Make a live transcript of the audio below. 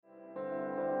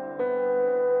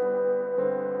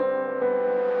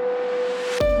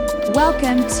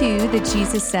Welcome to the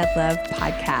Jesus Said Love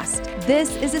podcast.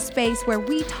 This is a space where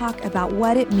we talk about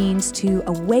what it means to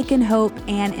awaken hope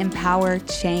and empower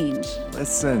change.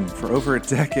 Listen, for over a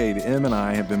decade, Em and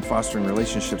I have been fostering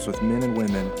relationships with men and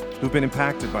women who've been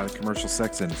impacted by the commercial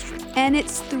sex industry. And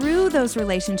it's through those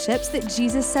relationships that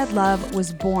Jesus Said Love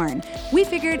was born. We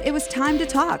figured it was time to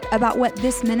talk about what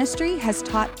this ministry has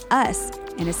taught us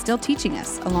and is still teaching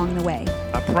us along the way.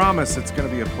 I promise it's going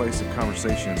to be a place of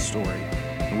conversation and story.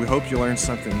 And we hope you learn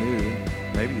something new.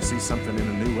 Maybe you see something in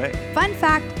a new way. Fun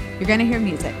fact, you're going to hear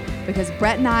music because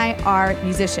Brett and I are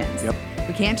musicians. Yep.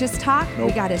 We can't just talk, Nope.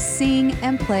 We got to sing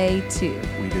and play too.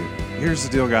 We do. Here's the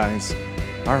deal, guys.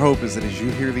 Our hope is that as you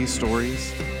hear these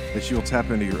stories, that you'll tap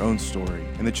into your own story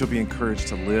and that you'll be encouraged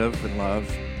to live and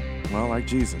love, well, like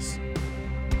Jesus.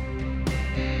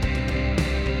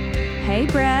 Hey,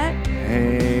 Brett.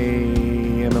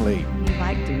 Hey, Emily. You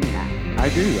like doing that. I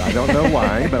do. I don't know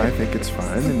why, but I think it's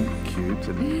fun and cute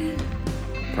and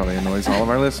probably annoys all of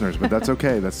our listeners, but that's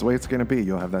okay. That's the way it's going to be.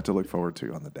 You'll have that to look forward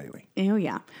to on the daily. Oh,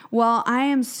 yeah. Well, I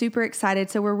am super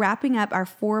excited. So we're wrapping up our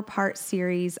 4-part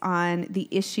series on the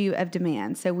issue of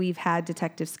demand. So we've had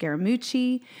Detective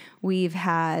Scaramucci, we've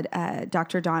had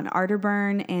Dr. Don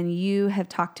Arterburn, and you have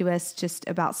talked to us just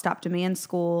about Stop Demand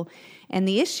School and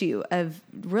the issue of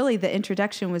really the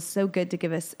introduction was so good to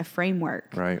give us a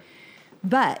framework. Right.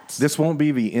 But This won't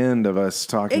be the end of us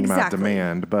talking about Exactly.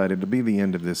 demand, but it'll be the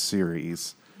end of this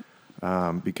series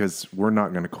because we're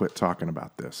not going to quit talking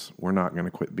about this. We're not going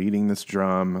to quit beating this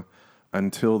drum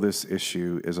until this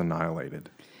issue is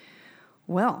annihilated.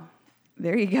 well,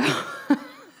 there you go. I'm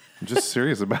just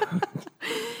serious about it.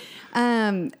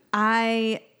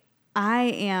 I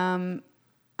am,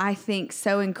 I think,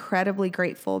 so incredibly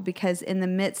grateful because in the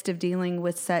midst of dealing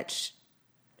with such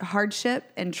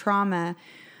hardship and trauma,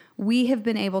 we have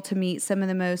been able to meet some of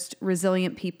the most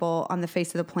resilient people on the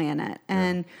face of the planet.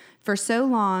 And for so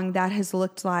long, that has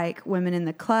looked like women in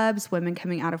the clubs, women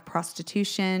coming out of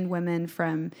prostitution, women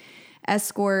from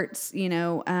escorts,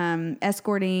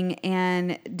 escorting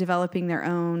and developing their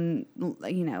own,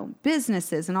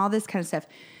 businesses and all this kind of stuff.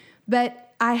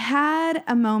 But I had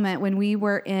a moment when we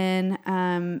were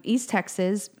in East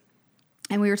Texas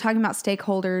and we were talking about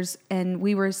stakeholders, and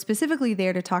we were specifically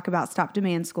there to talk about Stop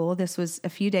Demand School. This was a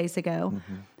few days ago.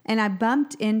 Mm-hmm. And I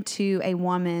bumped into a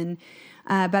woman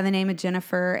by the name of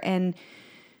Jennifer, and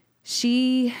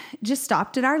she just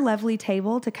stopped at our lovely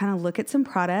table to kind of look at some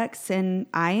products, and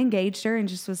I engaged her and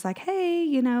just was like,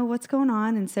 hey, what's going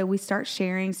on? And so we start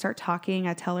sharing, start talking.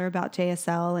 I tell her about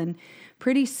JSL, and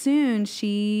pretty soon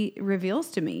she reveals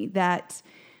to me that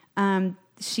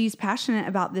she's passionate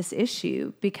about this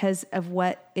issue because of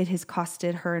what it has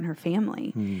costed her and her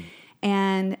family.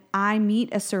 And I meet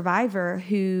a survivor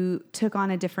who took on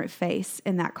a different face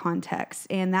in that context.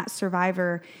 And that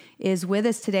survivor is with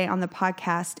us today on the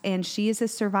podcast. And she is a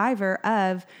survivor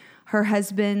of her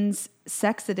husband's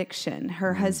sex addiction,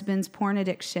 her husband's porn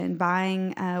addiction,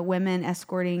 buying women,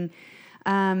 escorting.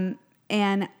 And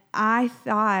I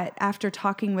thought after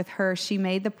talking with her, she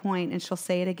made the point, and she'll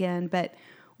say it again, but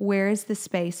where is the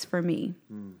space for me?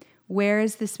 Where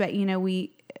is the space?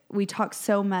 We talk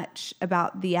so much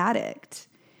about the addict,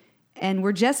 and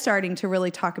we're just starting to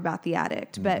really talk about the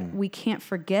addict, but we can't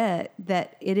forget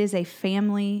that it is a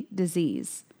family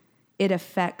disease. It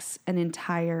affects an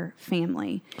entire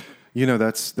family.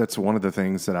 That's one of the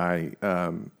things that I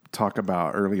talk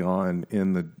about early on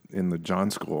in the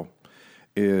John School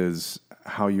is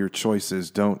how your choices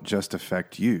don't just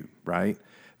affect you, right?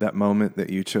 That moment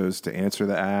that you chose to answer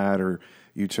the ad or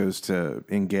you chose to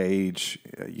engage,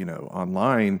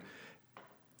 online,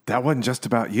 that wasn't just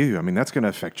about you. I mean, that's going to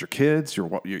affect your kids,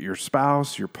 your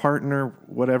spouse, your partner,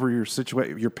 whatever your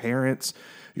situation, your parents,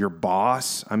 your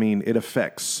boss. I mean, it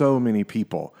affects so many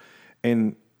people.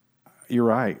 And you're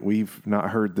right. We've not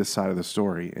heard this side of the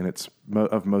story, and it's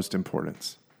of most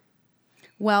importance.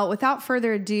 Well, without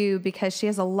further ado, because she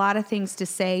has a lot of things to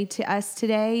say to us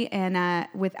today, and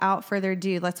without further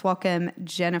ado, let's welcome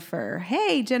Jennifer.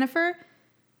 Hey, Jennifer.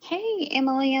 Hey,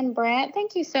 Emily and Brett.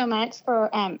 Thank you so much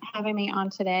for having me on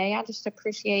today. I just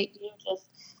appreciate you just,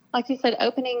 like you said,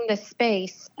 opening the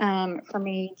space for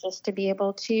me just to be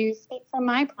able to speak from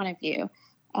my point of view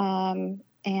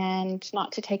and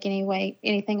not to take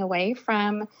anything away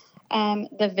from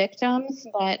the victims,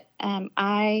 but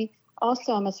I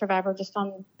also am a survivor just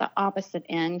on the opposite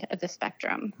end of the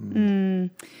spectrum.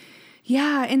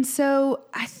 Yeah. And so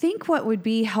I think what would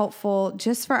be helpful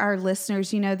just for our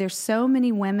listeners, there's so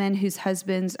many women whose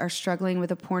husbands are struggling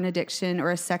with a porn addiction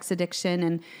or a sex addiction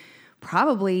and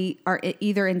probably are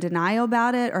either in denial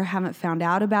about it or haven't found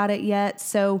out about it yet.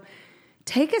 So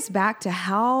take us back to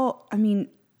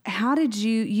how did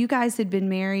you guys had been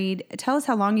married? Tell us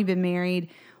how long you've been married,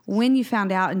 when you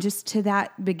found out, and just to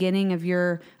that beginning of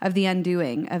the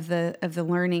undoing of the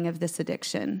learning of this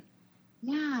addiction.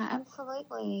 Yeah,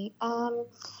 absolutely.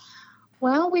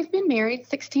 Well, we've been married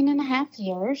 16 and a half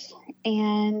years,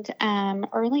 and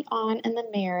early on in the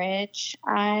marriage,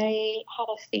 I had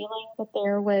a feeling that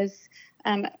there was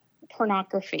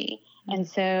pornography, and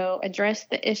so addressed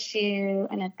the issue,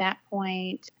 and at that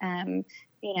point, kind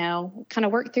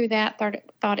of worked through that,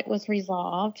 thought it was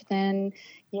resolved. Then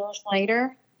years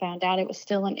later, found out it was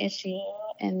still an issue,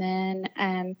 and then,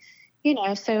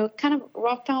 so kind of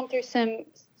walked on through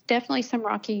definitely some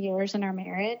rocky years in our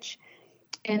marriage.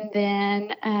 And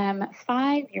then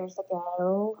 5 years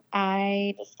ago,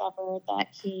 I discovered that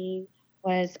he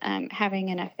was having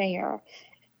an affair.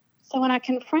 So when I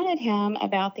confronted him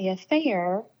about the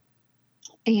affair,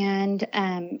 and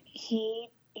I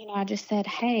just said,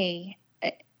 "Hey,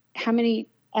 how many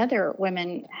other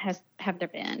women have there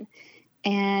been?"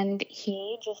 And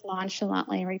he just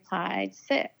nonchalantly replied,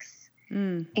 6.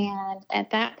 And at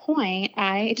that point,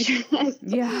 I just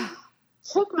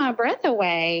took my breath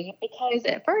away, because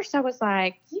at first I was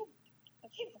like, you've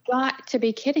got to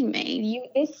be kidding me.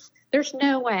 There's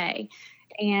no way.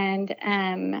 And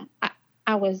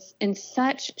I was in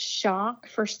such shock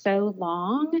for so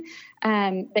long,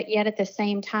 but yet at the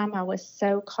same time, I was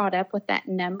so caught up with that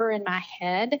number in my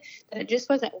head that it just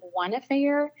wasn't one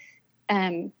affair.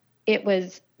 It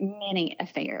was many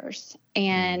affairs.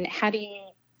 And how do you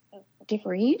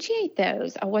differentiate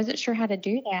those? I wasn't sure how to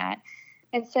do that.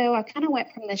 And so I kind of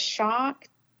went from the shock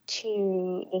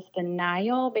to this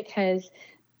denial, because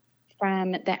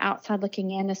from the outside looking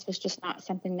in, this was just not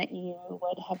something that you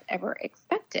would have ever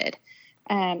expected.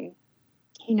 For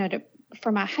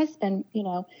my husband,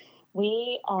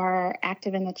 we are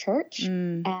active in the church.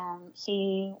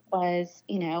 He was,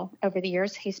 over the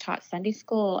years, he's taught Sunday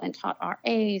school and taught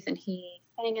RAs, and he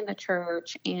sang in the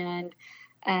church, and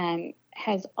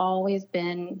has always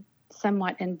been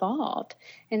somewhat involved.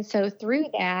 And so through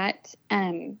that,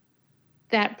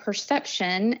 that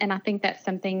perception, and I think that's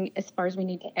something as far as we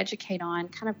need to educate on,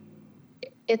 kind of,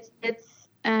 it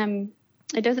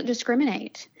doesn't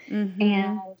discriminate.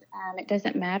 And it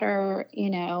doesn't matter,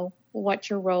 what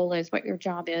your role is, what your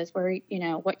job is, where,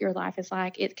 what your life is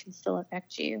like, it can still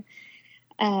affect you.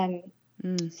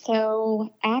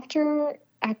 So after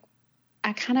I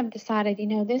kind of decided,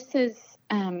 this is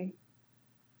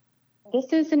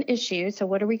an issue. So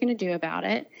what are we going to do about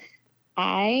it?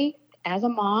 I, as a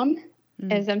mom,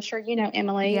 as I'm sure you know,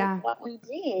 Emily, what we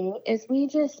do is we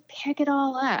just pick it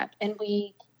all up, and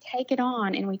we take it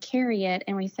on, and we carry it,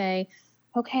 and we say,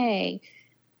 okay,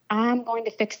 I'm going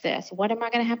to fix this. What am I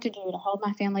going to have to do to hold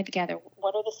my family together?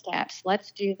 What are the steps?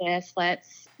 Let's do this.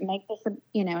 Let's make this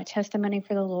a testimony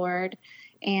for the Lord.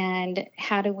 And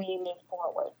how do we move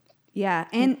forward? Yeah.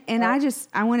 And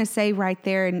I want to say right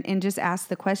there and just ask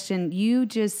the question, you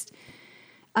just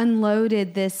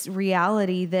unloaded this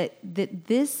reality that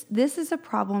this is a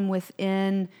problem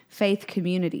within faith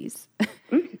communities.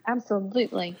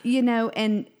 Absolutely.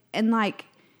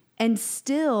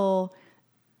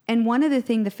 And one of the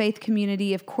things the faith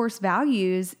community, of course,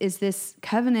 values is this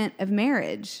covenant of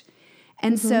marriage.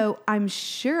 And so I'm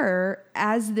sure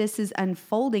as this is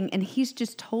unfolding, and he's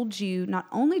just told you, not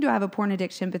only do I have a porn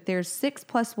addiction, but there's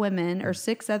 6+ women or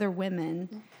 6 other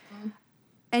women.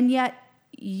 And yet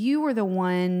you were the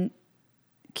one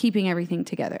keeping everything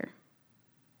together.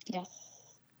 Yes.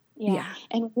 Yeah.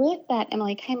 And with that,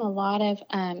 Emily, came a lot of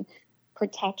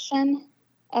protection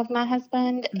of my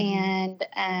husband. And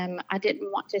I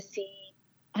didn't want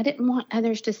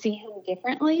others to see him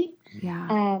differently.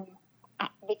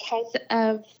 Because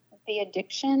of the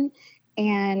addiction,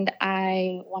 and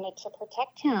I wanted to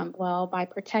protect him. Well, by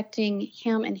protecting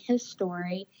him and his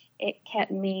story, it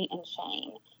kept me in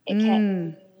shame. It kept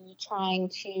me trying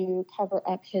to cover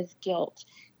up his guilt,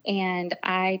 and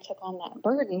I took on that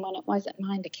burden when it wasn't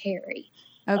mine to carry.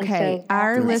 Okay, so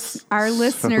our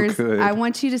listeners, good. I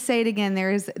want you to say it again.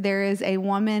 There is a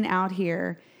woman out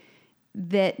here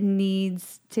that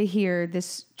needs to hear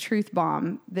this truth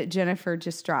bomb that Jennifer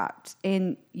just dropped.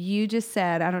 And you just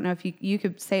said, I don't know if you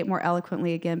could say it more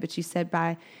eloquently again, but you said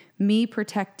by me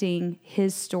protecting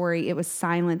his story, it was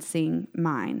silencing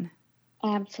mine.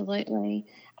 Absolutely.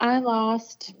 I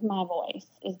lost my voice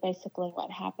is basically what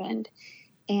happened.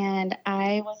 And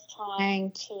I was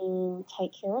trying to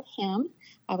take care of him.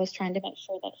 I was trying to make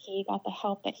sure that he got the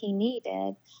help that he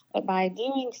needed. But by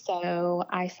doing so,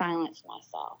 I silenced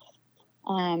myself.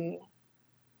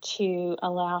 to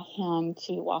allow him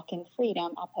to walk in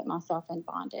freedom, I put myself in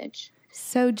bondage.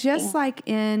 So just like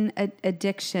in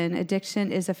addiction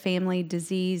is a family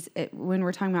disease when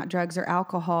we're talking about drugs or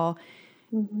alcohol.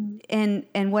 Mm-hmm.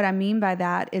 And what I mean by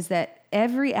that is that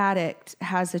every addict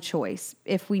has a choice.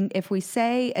 If we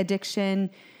say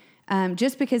addiction,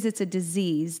 just because it's a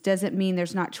disease doesn't mean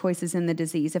there's not choices in the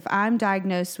disease. If I'm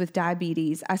diagnosed with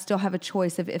diabetes, I still have a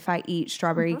choice of if I eat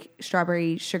strawberry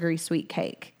sugary sweet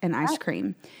cake and ice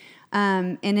cream.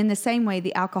 And in the same way,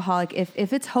 the alcoholic,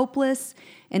 if it's hopeless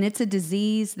and it's a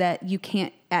disease that you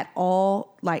can't at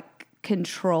all like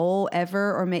control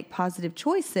ever or make positive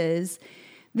choices,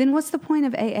 then what's the point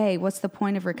of AA? What's the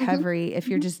point of recovery if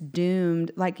you're just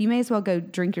doomed? Like, you may as well go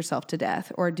drink yourself to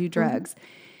death or do drugs.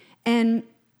 And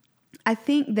I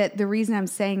think that the reason I'm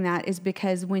saying that is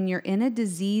because when you're in a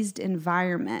diseased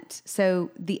environment,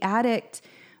 so the addict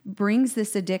brings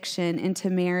this addiction into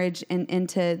marriage and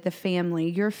into the family,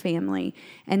 your family,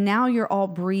 and now you're all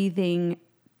breathing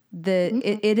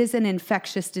it is an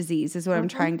infectious disease is what I'm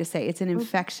trying to say. It's an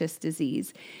infectious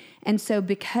disease. And so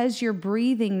because you're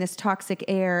breathing this toxic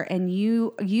air and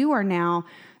you are now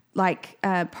like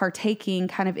partaking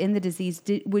kind of in the disease,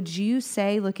 would you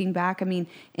say, looking back, I mean,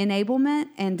 enablement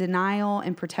and denial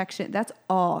and protection, that's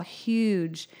all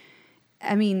huge.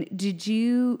 I mean, did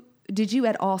you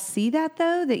at all see that,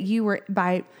 though, that you were,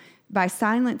 by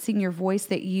silencing your voice,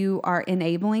 that you are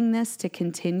enabling this to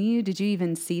continue? Did you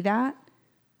even see that?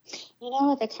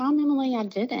 At the time, Emily, I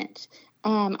didn't.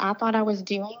 I thought I was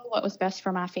doing what was best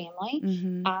for my family.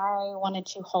 Mm-hmm. I wanted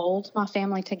to hold my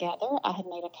family together. I had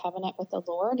made a covenant with the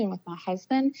Lord and with my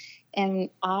husband, and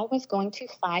I was going to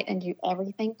fight and do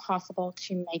everything possible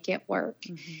to make it work.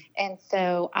 Mm-hmm. And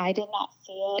so I did not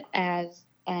see it as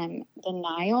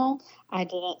denial. I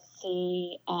didn't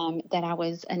see that I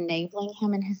was enabling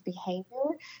him in his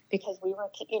behavior, because we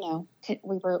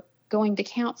were going to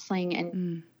counseling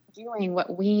and doing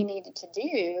what we needed to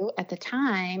do at the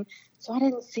time. So I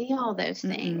didn't see all those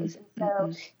things. And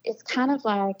so it's kind of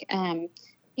like, a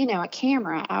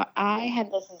camera. I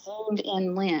had this zoomed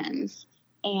in lens,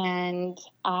 and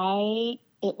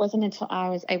it wasn't until I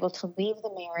was able to leave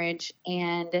the marriage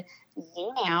and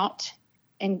zoom out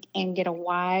and get a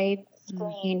wide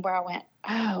screen where I went,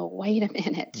 oh, wait a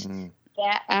minute.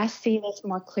 That I see this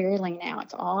more clearly now.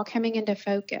 It's all coming into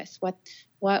focus.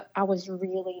 What I was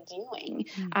really doing.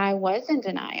 I was in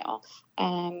denial.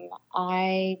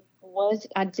 I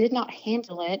did not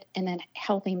handle it in a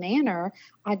healthy manner.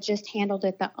 I just handled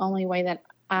it the only way that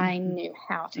I knew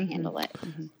how to handle it.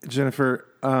 Jennifer,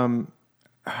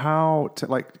 how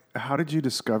did you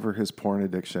discover his porn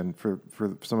addiction? For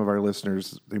some of our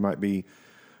listeners who might be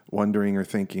wondering or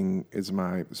thinking, is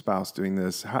my spouse doing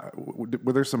this?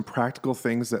 Were there some practical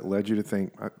things that led you to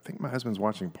think, I think my husband's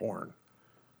watching porn?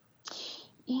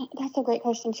 Yeah, that's a great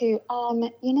question too.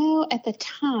 At the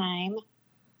time,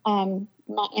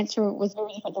 my answer was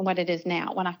very different than what it is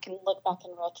now. When I can look back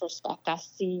in retrospect, I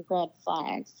see red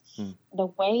flags. The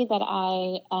way that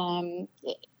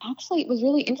it was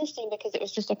really interesting, because it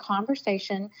was just a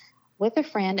conversation with a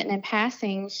friend, and in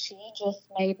passing, she just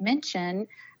made mention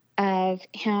of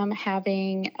him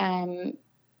having an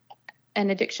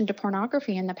addiction to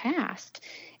pornography in the past.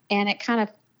 And it kind of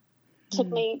took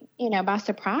me, by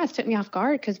surprise, took me off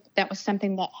guard, because that was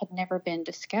something that had never been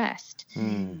discussed.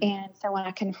 And so when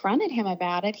I confronted him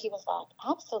about it, he was like,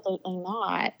 absolutely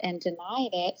not, and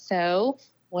denied it. So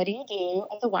what do you do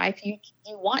as a wife? You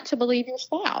want to believe your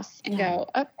spouse and go,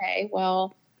 okay,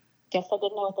 well, guess I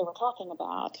didn't know what they were talking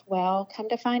about. Well, come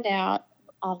to find out,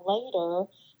 I later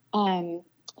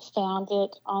found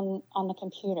it on the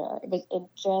computer.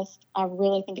 I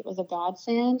really think it was a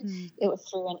godsend. It was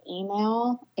through an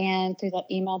email, and through that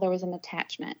email there was an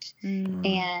attachment. And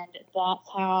that's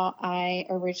how I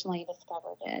originally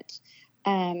discovered it.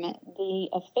 The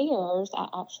affairs I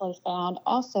actually found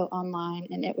also online,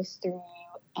 and it was through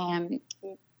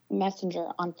Messenger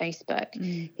on Facebook.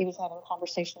 He was having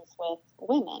conversations with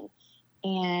women,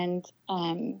 and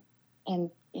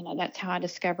that's how I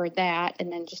discovered that,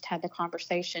 and then just had the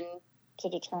conversation to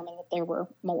determine that there were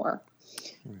more.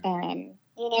 And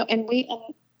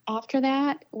after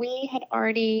that, we had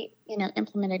already,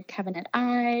 implemented Covenant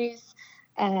Eyes,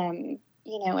 and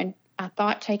I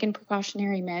thought taken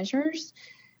precautionary measures.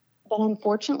 But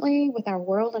unfortunately, with our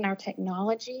world and our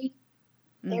technology,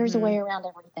 there's a way around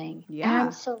everything. Yeah.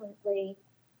 Absolutely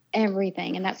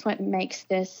everything. And that's what makes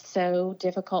this so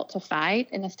difficult to fight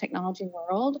in this technology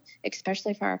world,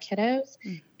 especially for our kiddos,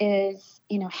 is,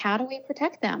 how do we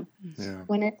protect them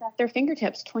when it's at their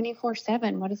fingertips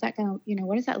 24/7? What is that going to,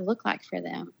 what does that look like for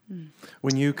them?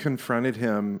 When you confronted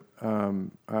him,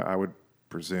 I would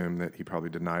presume that he probably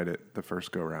denied it the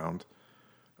first go round.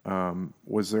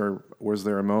 Was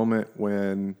there a moment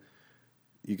when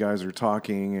you guys are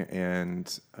talking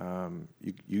and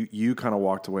you kind of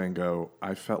walked away and go,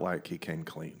 I felt like he came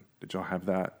clean? Did y'all have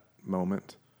that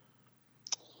moment?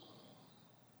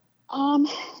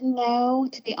 No,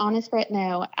 to be honest, Brett,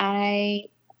 no.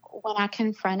 When I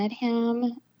confronted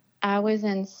him, I was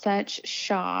in such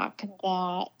shock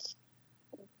that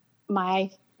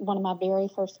one of my very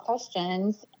first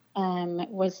questions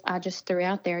was, I just threw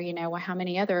out there, well, how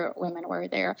many other women were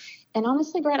there? And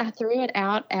honestly, Brett, I threw it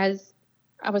out as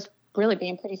I was really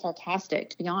being pretty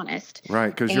sarcastic, to be honest. Right,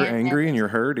 because you're angry and you're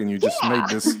hurt and you just made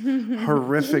this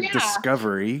horrific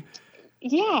discovery.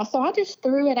 Yeah, so I just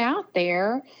threw it out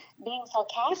there being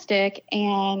sarcastic,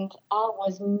 and I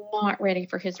was not ready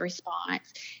for his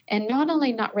response. And not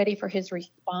only not ready for his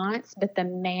response, but the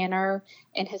manner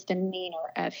and his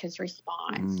demeanor of his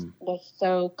response was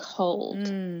so cold.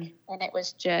 And it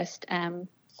was just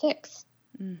 6.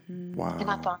 Mm-hmm. Wow. And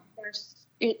I thought,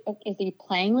 is he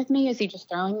playing with me? Is he just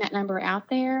throwing that number out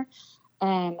there?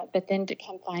 But then to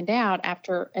come find out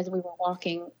as we were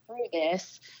walking through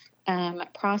this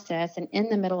process and in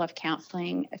the middle of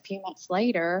counseling a few months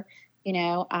later,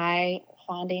 I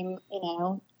find him,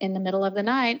 in the middle of the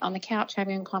night on the couch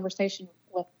having a conversation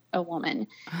with a woman.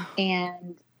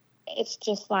 And it's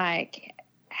just like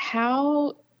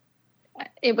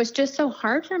it was just so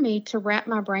hard for me to wrap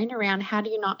my brain around. How do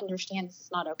you not understand this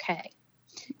is not okay?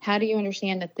 How do you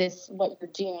understand that what you're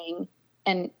doing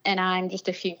and I'm just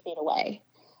a few feet away?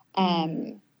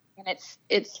 And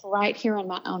it's right here in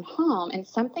my own home, and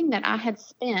something that I had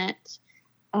spent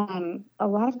a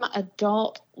lot of my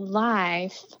adult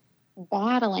life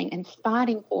battling and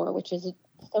fighting for, which is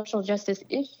social justice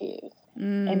issues,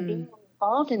 and being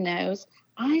involved in those.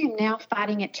 I am now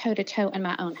fighting it toe to toe in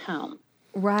my own home.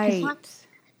 Right.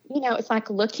 It's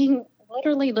like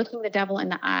literally looking the devil in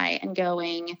the eye and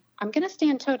going, I'm going to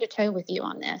stand toe to toe with you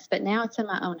on this, but now it's in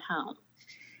my own home.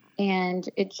 And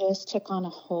it just took on a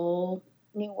whole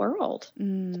new world.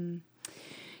 One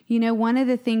of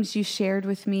the things you shared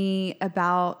with me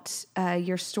about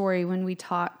your story when we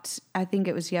talked, I think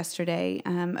it was yesterday,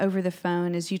 over the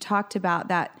phone, is you talked about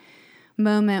that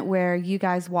moment where you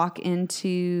guys walk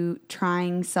into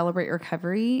trying Celebrate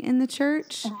Recovery in the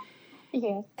church.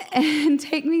 Yes. And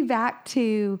take me back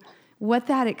to what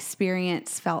that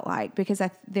experience felt like, because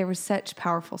there was such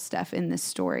powerful stuff in this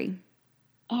story.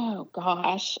 Oh,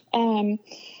 gosh.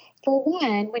 For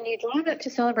one, when you drive up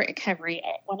to Celebrate Recovery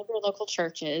at one of your local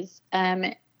churches,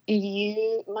 my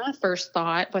first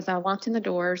thought was, I walked in the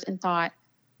doors and thought,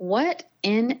 what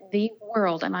in the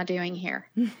world am I doing here?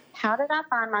 How did I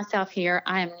find myself here?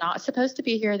 I am not supposed to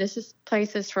be here. This is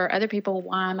places for other people.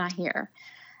 Why am I here?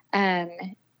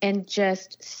 And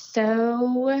just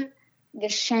so the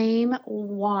shame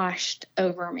washed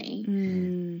over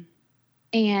me.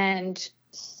 And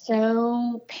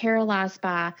so paralyzed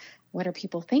by, what are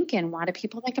people thinking? Why do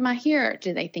people think am I here?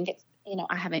 Do they think it's,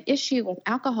 I have an issue with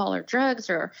alcohol or drugs,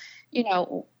 or,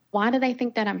 why do they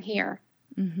think that I'm here?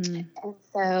 And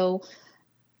so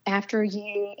after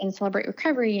you in Celebrate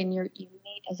Recovery and you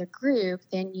meet as a group,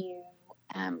 then you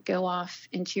go off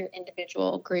into your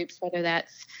individual groups, whether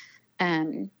that's,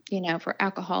 for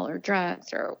alcohol or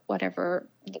drugs or whatever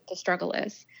the struggle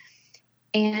is.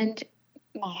 And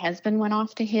my husband went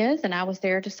off to his, and I was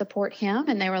there to support him.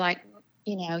 And they were like,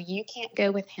 you can't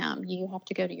go with him. You have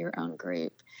to go to your own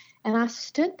group. And I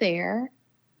stood there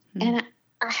and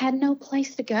I had no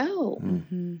place to go.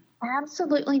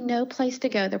 Absolutely no place to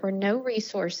go. There were no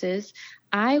resources.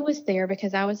 I was there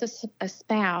because I was a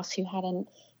spouse who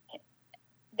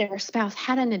their spouse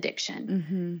had an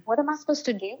addiction. What am I supposed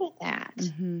to do with that?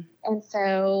 And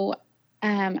so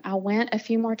I went a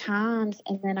few more times,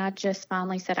 and then I just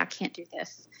finally said, I can't do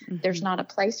this. There's not a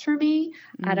place for me.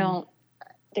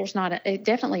 There's not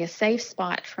definitely a safe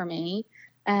spot for me.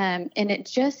 And it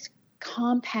just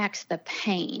compacts the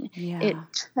pain. Yeah. It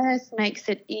just makes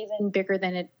it even bigger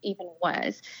than it even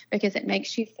was, because it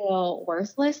makes you feel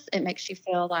worthless. It makes you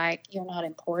feel like you're not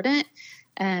important,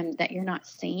 that you're not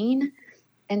seen.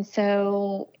 And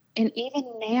so, and even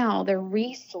now, the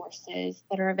resources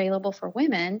that are available for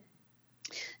women,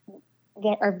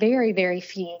 there are very, very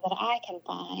few that I can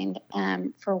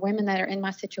find for women that are in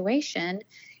my situation,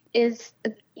 is,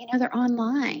 they're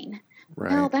online.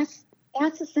 Right. No, that's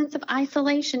a sense of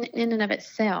isolation in and of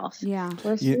itself. Yeah.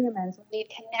 We're humans. We need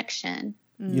connection.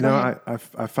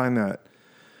 I find that,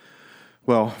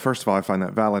 well, first of all, I find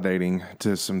that validating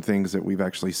to some things that we've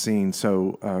actually seen.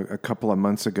 So a couple of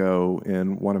months ago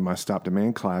in one of my Stop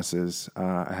Demand classes,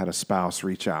 I had a spouse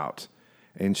reach out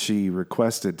and she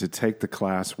requested to take the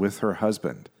class with her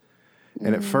husband.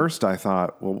 And at first I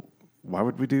thought, well, why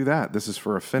would we do that? This is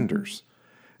for offenders.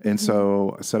 And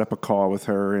so I set up a call with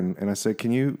her and I said,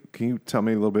 can you tell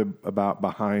me a little bit about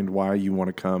behind why you want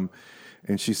to come?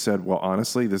 And she said, well,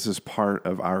 honestly, this is part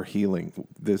of our healing.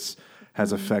 This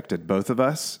has affected both of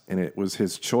us, and it was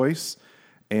his choice,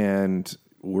 and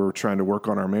we're trying to work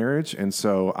on our marriage. And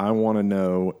so I want to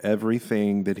know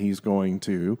everything that he's going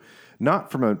to,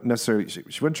 not from a necessarily, she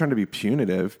wasn't trying to be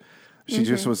punitive. She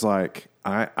just was like,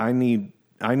 I need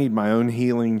my own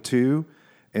healing too.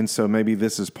 And so maybe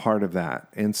this is part of that.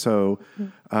 And so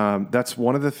that's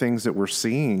one of the things that we're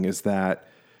seeing is that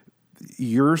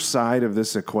your side of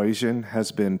this equation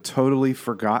has been totally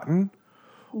forgotten,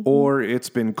 or it's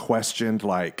been questioned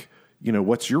like,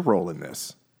 what's your role in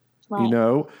this?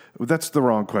 Right. That's the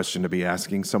wrong question to be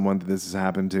asking someone that this has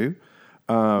happened to.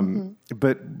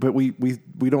 But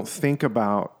we don't think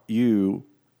about you,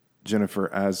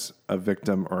 Jennifer, as a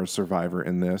victim or a survivor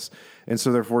in this. And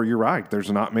so therefore you're right.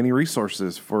 There's not many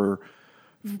resources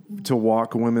to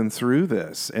walk women through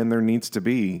this, and there needs to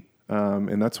be.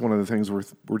 And that's one of the things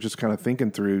we're just kind of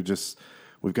thinking through. Just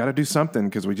we've got to do something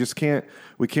because we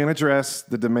can't address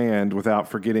the demand without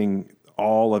forgetting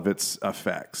all of its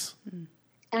effects.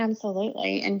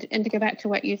 Absolutely. And to go back to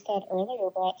what you said earlier,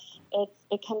 Brett,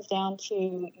 it comes down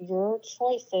to your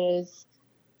choices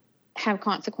have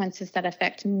consequences that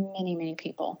affect many, many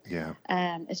people. Yeah.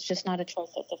 It's just not a choice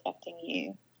that's affecting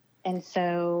you. And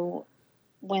so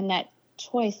when that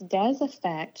choice does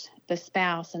affect the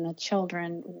spouse and the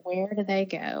children, where do they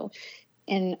go?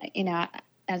 And,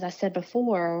 as I said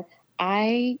before,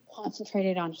 I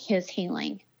concentrated on his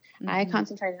healing. I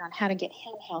concentrated on how to get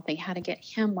him healthy, how to get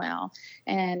him well.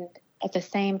 And at the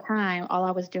same time, all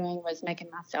I was doing was making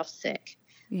myself sick.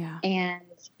 Yeah. And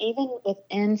even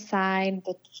inside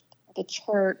the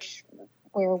church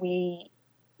where we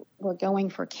were going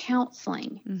for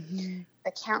counseling,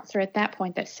 the counselor at that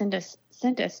point that sent us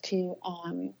to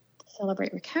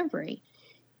Celebrate Recovery,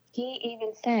 he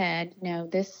even said, we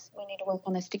need to work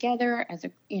on this together as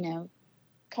a,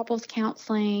 couples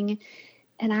counseling.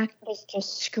 And I was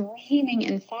just screaming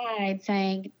inside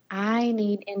saying, I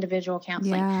need individual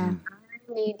counseling. Yeah.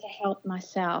 I need to help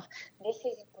myself. This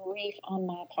is grief on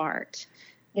my part.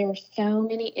 There are so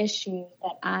many issues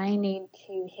that I need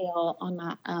to heal on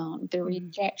my own. The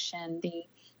rejection, the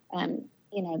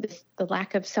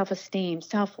lack of self-esteem,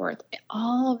 self-worth,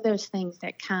 all of those things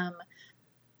that come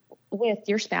with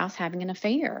your spouse having an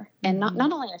affair, and not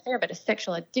only an affair, but a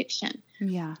sexual addiction.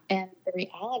 Yeah. And the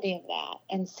reality of that.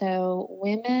 And so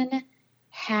women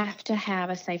have to have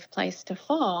a safe place to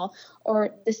fall,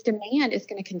 or this demand is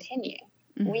going to continue.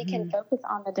 We can focus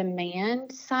on the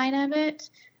demand side of it,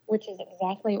 which is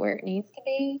exactly where it needs to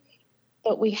be.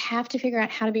 But we have to figure out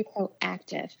how to be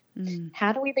proactive.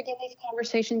 How do we begin these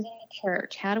conversations in the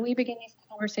church? How do we begin these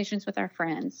conversations with our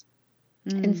friends?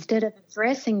 Instead of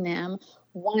addressing them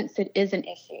once it is an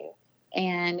issue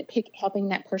and helping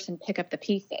that person pick up the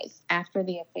pieces after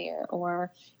the affair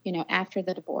or, after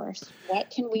the divorce. What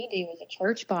can we do as a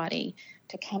church body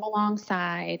to come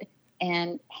alongside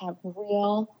and have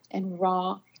real and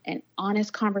raw and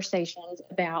honest conversations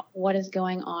about what is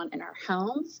going on in our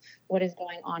homes, what is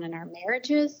going on in our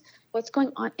marriages, what's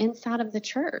going on inside of the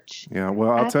church? Yeah,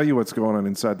 well, I'll tell you what's going on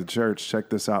inside the church. Check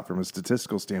this out from a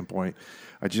statistical standpoint.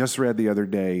 I just read the other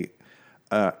day,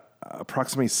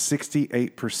 approximately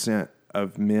 68%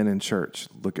 of men in church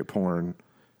look at porn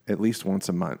at least once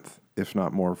a month, if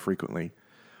not more frequently.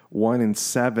 1 in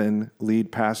 7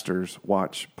 lead pastors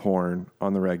watch porn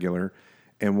on the regular,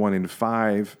 and 1 in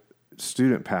 5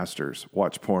 student pastors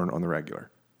watch porn on the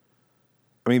regular.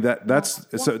 I mean, that's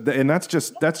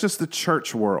just the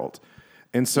church world.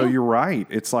 And so you're right.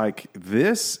 It's like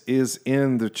this is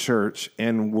in the church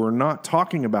and we're not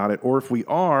talking about it. Or if we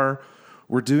are,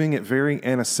 we're doing it very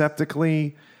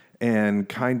antiseptically and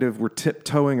kind of we're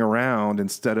tiptoeing around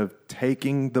instead of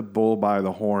taking the bull by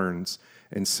the horns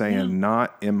and saying,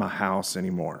 not in my house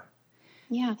anymore.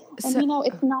 Yeah.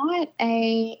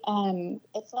 And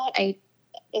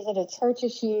is it a church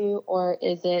issue or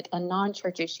is it a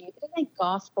non-church issue? It is a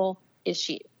gospel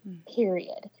issue,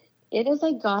 period. It is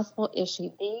a gospel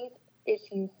issue. These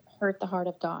issues hurt the heart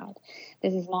of God.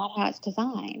 This is not how it's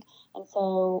designed. And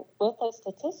so with those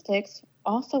statistics,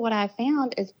 also what I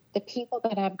found is the people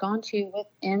that I've gone to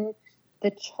within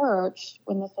the church,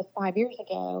 when this was 5 years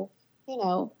ago,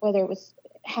 whether it was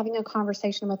having a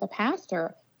conversation with a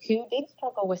pastor who did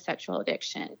struggle with sexual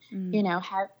addiction,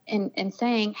 and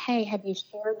saying, hey, have you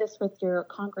shared this with your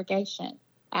congregation?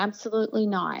 Absolutely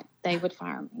not. They would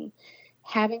fire me.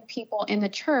 Having people in the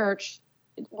church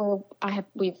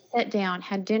we've sat down,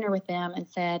 had dinner with them, and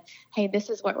said, "Hey, this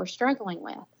is what we're struggling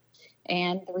with."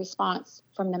 And the response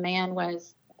from the man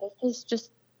was,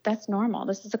 that's normal.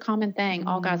 This is a common thing.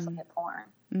 All guys look at porn.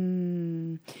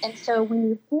 Mm. And so when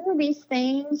you hear these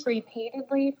things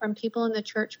repeatedly from people in the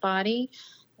church body,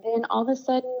 then all of a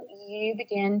sudden you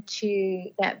begin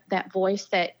to, that voice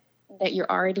that you're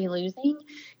already losing,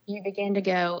 you begin to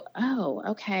go, oh,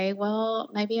 okay, well,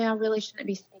 maybe I really shouldn't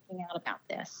be speaking out about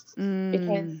this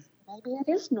because maybe it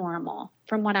is normal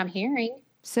from what I'm hearing.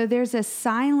 So there's a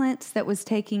silence that was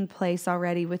taking place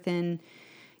already within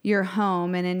your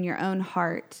home and in your own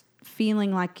heart,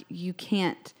 feeling like you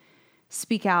can't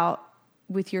speak out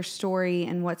with your story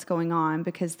and what's going on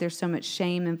because there's so much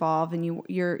shame involved, and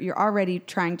you're already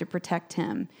trying to protect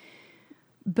him.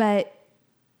 But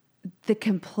the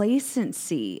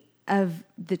complacency of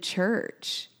the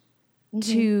church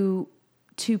to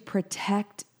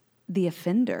protect the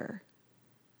offender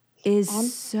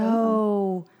is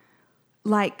so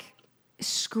like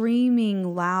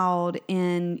screaming loud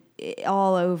and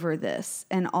all over this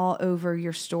and all over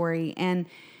your story. And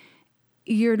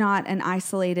you're not an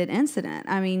isolated incident.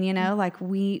 I mean, like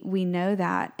we know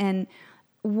that. And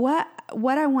what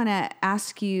I want to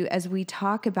ask you as we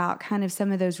talk about kind of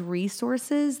some of those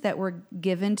resources that were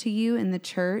given to you in the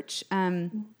church,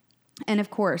 and of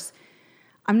course,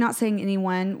 I'm not saying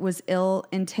anyone was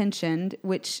ill-intentioned,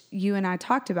 which you and I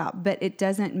talked about, but it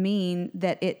doesn't mean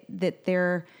that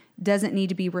there doesn't need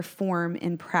to be reform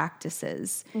in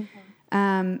practices.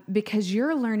 Because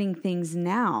you're learning things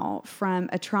now from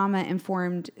a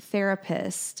trauma-informed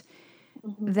therapist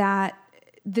that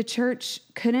the church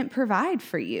couldn't provide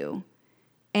for you.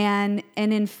 And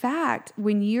in fact,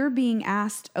 when you're being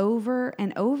asked over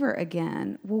and over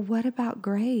again, well, what about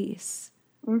grace?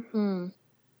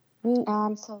 Well,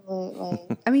 absolutely.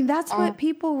 I mean, that's what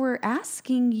people were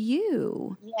asking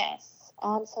you. Yes,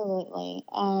 absolutely.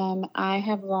 I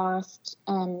have lost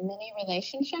many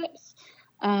relationships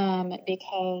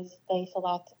because they feel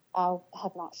like I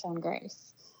have not shown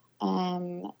grace.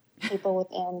 People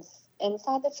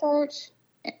inside the church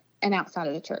and outside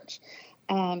of the church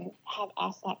have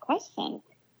asked that question.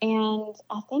 And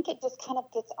I think it just kind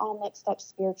of gets all mixed up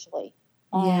spiritually.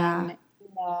 Yeah.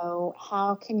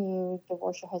 How can you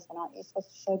divorce your husband? Aren't you supposed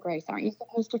to show grace? Aren't you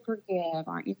supposed to forgive?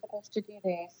 Aren't you supposed to do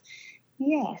this?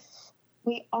 Yes,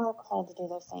 we are called to do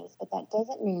those things, but that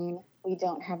doesn't mean we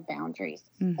don't have boundaries.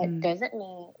 That doesn't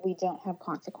mean we don't have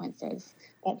consequences.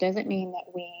 That doesn't mean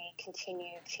that we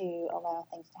continue to allow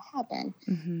things to happen.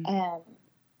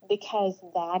 Because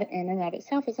that in and of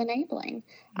itself is enabling.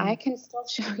 I can still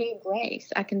show you grace.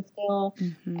 I can still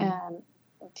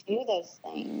do those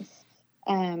things.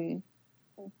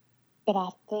 But I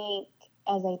think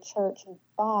as a church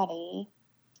body,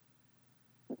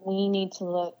 we need to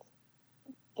look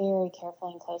very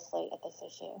carefully and closely at this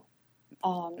issue.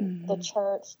 The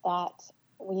church that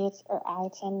I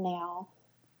attend now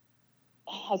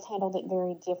has handled it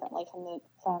very differently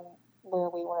from where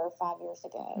we were 5 years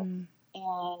ago.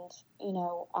 And,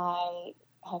 I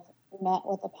have met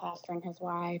with the pastor and his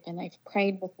wife, and they've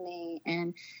prayed with me.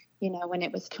 And, when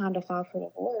it was time to file for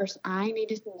divorce, I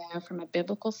needed to know from a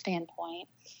biblical standpoint,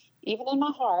 even in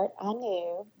my heart, I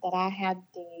knew that I had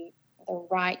the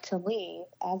right to leave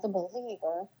as a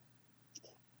believer.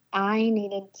 I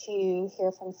needed to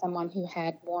hear from someone who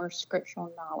had more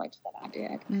scriptural knowledge than I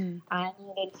did. I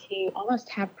needed to almost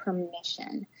have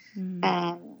permission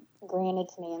granted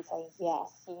to me and say,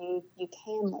 yes, you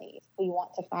can leave. We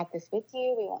want to fight this with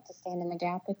you. We want to stand in the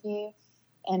gap with you.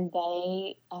 And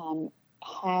they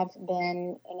have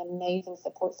been an amazing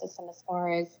support system as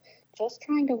far as just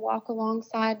trying to walk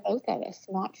alongside both of us,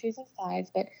 not choosing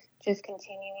sides, but just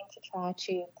continuing to try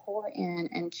to pour in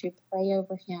and to pray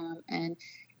over him and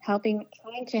trying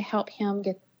to help him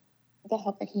get the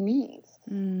help that he needs.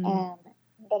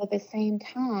 But at the same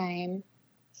time,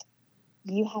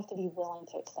 you have to be willing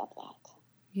to accept that.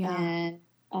 Yeah. And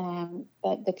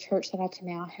but the church that I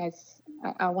attend now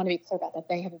I want to be clear about that.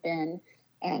 They have been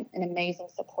an amazing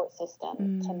support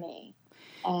system to me.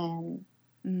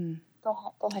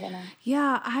 Go ahead, Emma.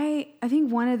 Yeah, I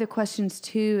think one of the questions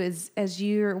too is, as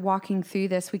you're walking through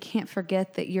this, we can't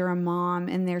forget that you're a mom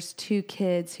and there's 2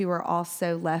 kids who are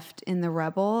also left in the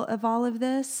rubble of all of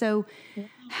this. So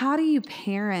how do you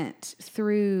parent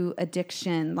through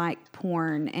addiction like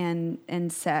porn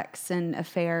and sex and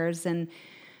affairs, and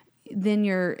then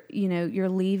you're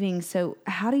leaving? So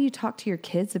how do you talk to your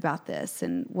kids about this,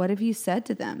 and what have you said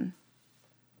to them?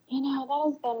 That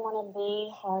has been one of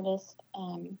the hardest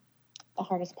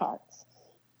parts.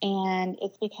 And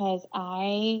it's because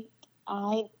I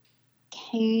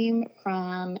came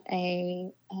from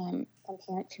from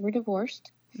parents who were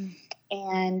divorced.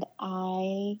 And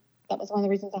that was one of the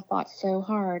reasons I fought so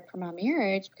hard for my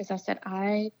marriage, because I said,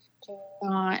 I do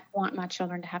not want my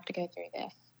children to have to go through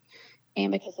this.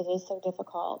 And because it is so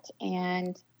difficult.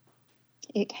 And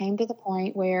it came to the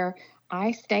point where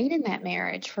I stayed in that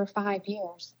marriage for 5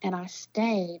 years, and I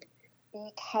stayed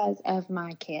because of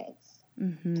my kids.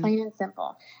 Plain and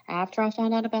simple. After I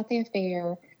found out about the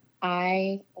affair,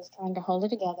 I was trying to hold it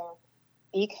together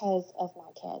because of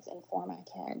my kids and for my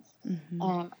kids.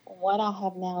 What I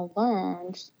have now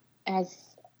learned as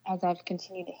I've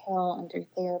continued to heal and through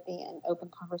therapy and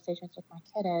open conversations with my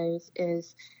kiddos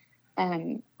is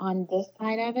on this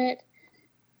side of it,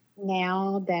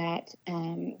 now that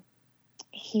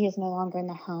he is no longer in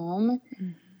the home,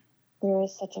 there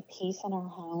is such a peace in our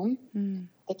home.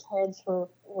 The kids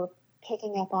were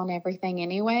picking up on everything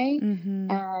anyway.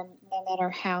 No matter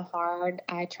how hard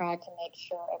I tried to make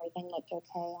sure everything looked okay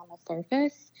on the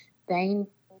surface, they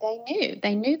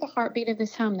knew the heartbeat of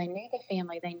this home. They knew the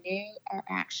family. They knew our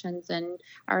actions and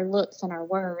our looks and our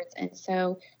words. And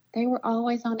so they were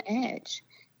always on edge.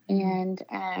 And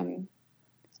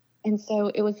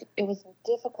so it was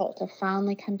difficult to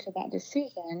finally come to that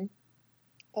decision.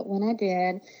 But when I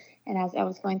did, and as I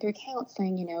was going through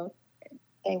counseling,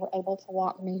 they were able to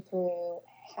walk me through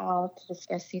how to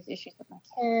discuss these issues with my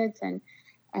kids. And,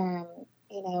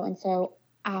 and so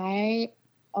I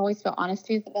always feel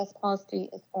honesty is the best policy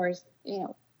as far as,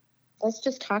 let's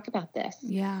just talk about this.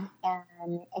 Yeah.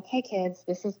 Okay, kids,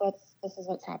 this is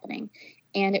what's happening.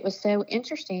 And it was so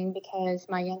interesting because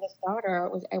my youngest daughter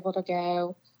was able to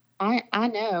go, I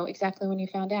know exactly when you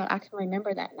found out. I can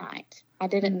remember that night. I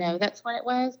didn't know that's what it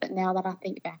was, but now that I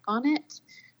think back on it,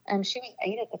 she was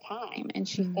 8 at the time, and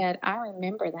she said, I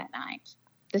remember that night.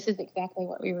 This is exactly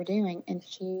what we were doing, and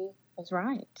she was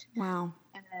right. Wow.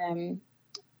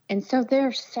 And so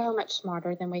they're so much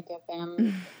smarter than we give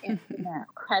them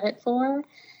credit for.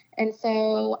 And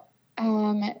so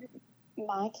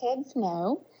my kids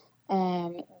know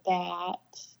that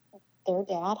their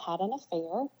dad had an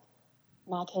affair.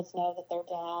 My kids know that their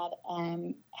dad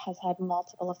has had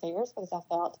multiple affairs, because I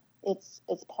felt it's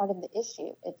part of the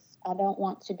issue. I don't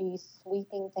want to be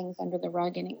sweeping things under the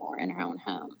rug anymore in our own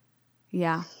home.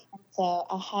 Yeah. And so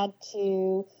I had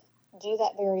to do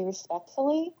that very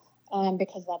respectfully,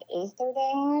 because that is their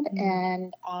dad,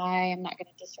 and I am not going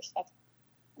to disrespect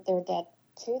their dad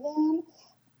to them.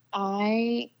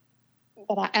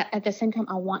 But at the same time,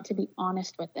 I want to be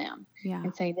honest with them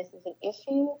and say, this is an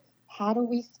issue. How do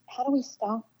we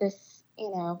stop this,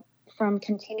 from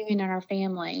continuing in our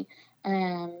family,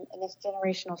 and this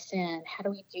generational sin? How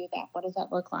do we do that? What does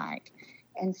that look like?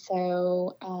 And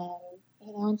so,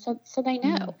 and so they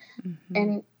know.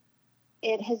 And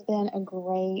it has been a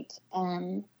great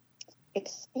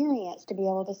experience to be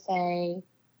able to say,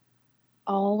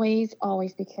 always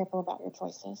be careful about your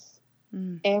choices.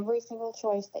 Every single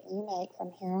choice that you make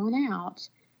from here on out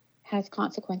has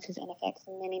consequences and affects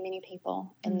many, many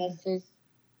people. And this is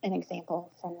an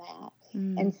example from that.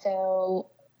 And so,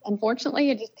 unfortunately,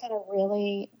 it just kind of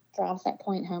really drives that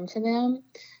point home to them.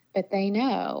 But they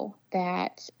know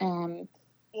that,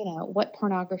 what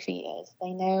pornography is.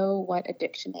 They know what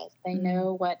addiction is. They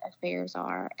know what affairs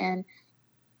are. And,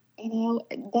 they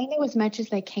know as much as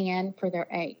they can for their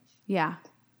age. Yeah.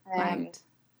 Right.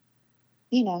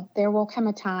 There will come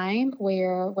a time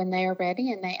where when they are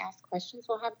ready and they ask questions,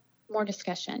 we'll have more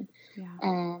discussion.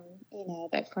 Yeah.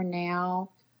 But for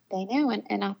now, they know.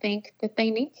 And I think that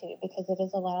they need to, because it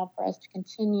has allowed for us to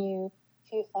continue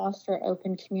to foster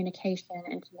open communication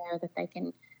and to know that they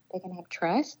can have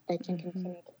trust. They can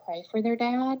continue to pray for their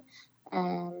dad,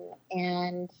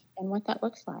 and what that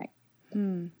looks like.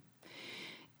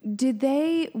 Did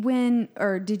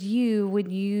you, when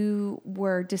you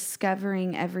were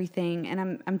discovering everything,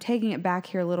 and I'm taking it back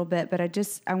here a little bit, but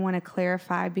I want to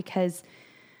clarify, because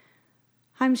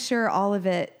I'm sure all of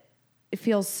it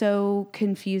feels so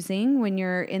confusing when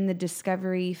you're in the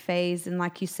discovery phase. And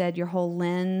like you said, your whole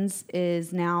lens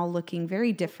is now looking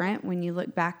very different when you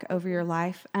look back over your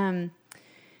life,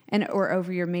 or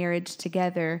over your marriage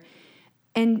together.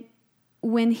 And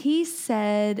when he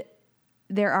said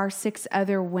there are 6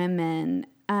 other women,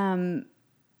 did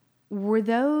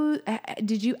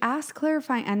you ask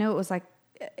clarifying? I know it was like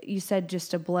you said,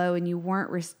 just a blow, and you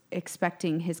weren't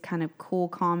expecting his kind of cool,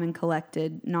 calm, and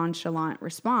collected, nonchalant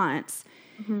response.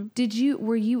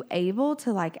 Were you able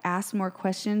to ask more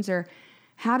questions, or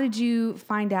how did you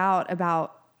find out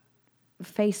about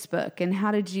Facebook, and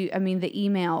how did the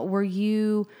email? Were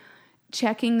you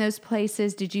checking those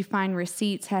places? Did you find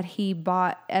receipts? Had he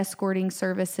bought escorting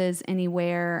services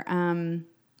anywhere?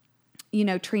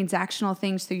 transactional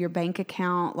things through your bank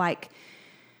account. Like,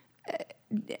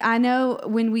 I know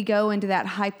when we go into that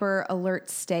hyper alert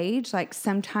stage, like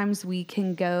sometimes we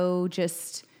can go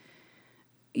just,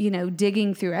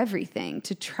 digging through everything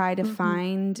to try to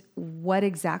find what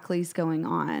exactly is going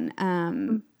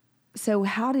on. So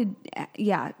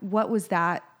what was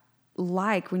that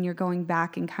like when you're going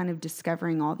back and kind of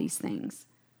discovering all these things?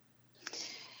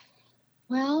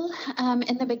 Well,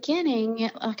 in the beginning,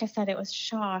 like I said, it was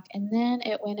shock, and then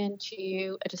it went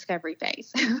into a discovery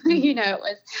phase.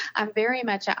 I'm very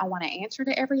much, I want to answer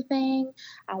to everything.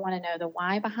 I want to know the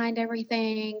why behind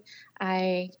everything.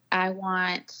 I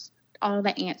want all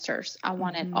the answers. I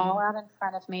want it all out in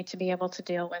front of me to be able to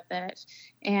deal with it.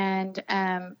 And,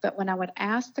 but when I would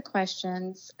ask the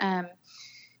questions, in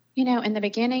the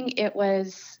beginning, it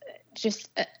was just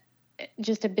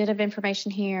a bit of information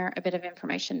here, a bit of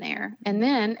information there. And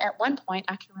then at one point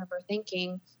I can remember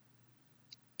thinking,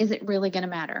 is it really going to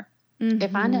matter?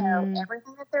 If I know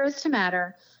everything that there is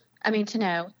to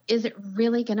know, is it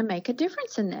really going to make a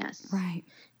difference in this? Right.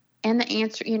 And the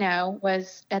answer,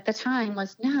 was at the time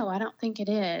was no, I don't think it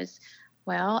is.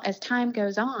 Well, as time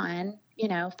goes on,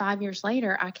 5 years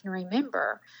later, I can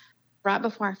remember right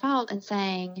before I filed and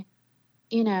saying,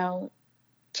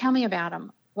 tell me about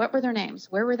them. What were their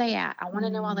names? Where were they at? I want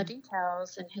to know all the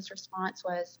details. And his response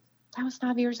was, that was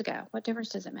 5 years ago. What difference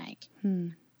does it make?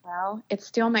 Well, it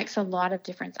still makes a lot of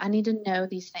difference. I need to know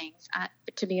these things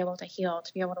to be able to heal,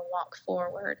 to be able to walk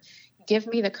forward. Give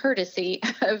me the courtesy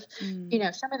of, show me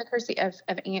the courtesy of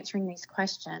answering these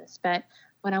questions. But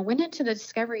when I went into the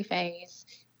discovery phase,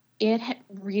 it had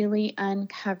really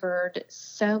uncovered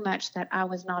so much that I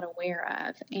was not aware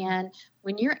of. And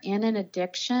when you're in an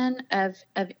addiction of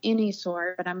any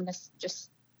sort, but I'm going to just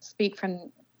speak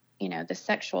from, the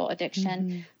sexual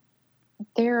addiction,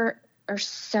 there are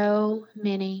so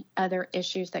many other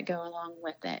issues that go along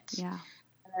with it. Yeah.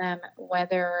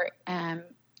 Whether,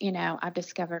 I've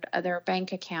discovered other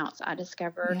bank accounts. I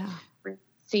discovered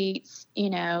receipts,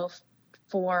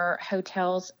 for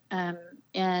hotels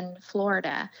in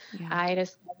Florida. Yeah. I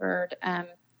discovered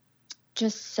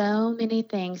just so many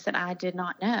things that I did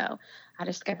not know. I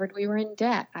discovered we were in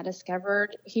debt. I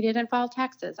discovered he didn't file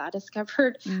taxes. I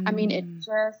discovered, it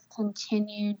just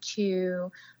continued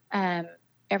to,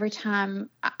 every time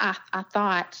I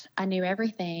thought I knew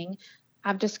everything,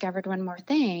 I've discovered one more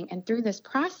thing. And through this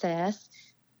process,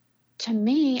 to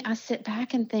me, I sit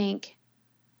back and think,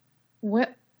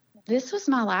 this was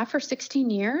my life for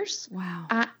 16 years. Wow.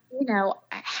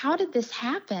 How did this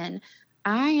happen?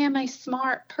 I am a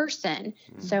smart person.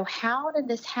 So how did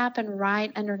this happen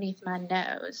right underneath my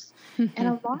nose? And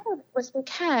a lot of it was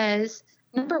because,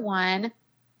 number one,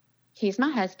 he's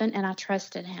my husband and I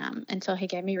trusted him until he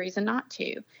gave me reason not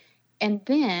to. And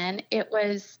then it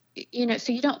was,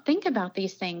 so you don't think about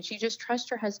these things. You just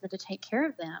trust your husband to take care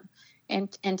of them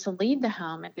and to lead the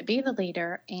home and to be the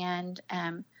leader. And,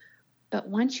 but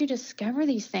once you discover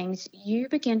these things, you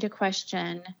begin to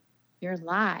question your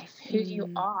life, who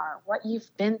you are, what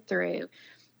you've been through,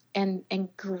 and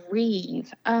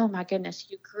grieve. Oh my goodness,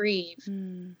 you grieve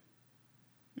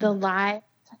the life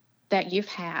that you've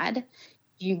had.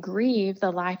 You grieve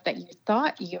the life that you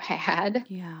thought you had,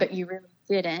 but you really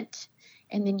didn't.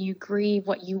 And then you grieve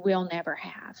what you will never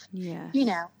have. Yes.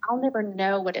 I'll never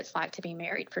know what it's like to be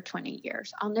married for 20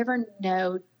 years. I'll never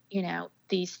know,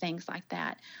 these things like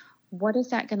that. What is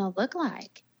that going to look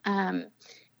like?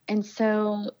 And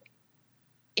so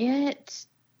it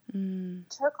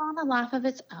took on a life of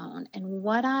its own. And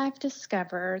what I've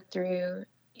discovered through,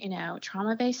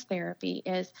 trauma-based therapy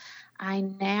is I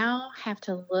now have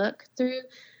to look through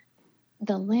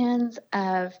the lens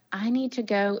of I need to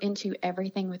go into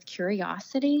everything with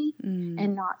curiosity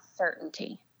and not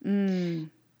certainty.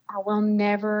 I will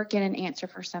never get an answer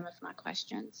for some of my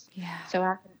questions. Yeah. So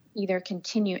I can either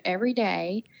continue every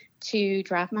day to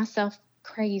drive myself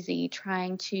crazy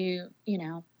trying to,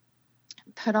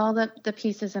 put all the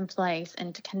pieces in place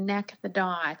and to connect the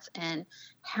dots and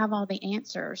have all the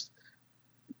answers.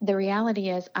 The reality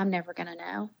is I'm never going to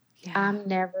know. Yeah. I'm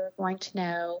never going to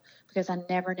know because I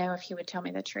never know if he would tell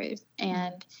me the truth.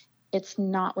 And it's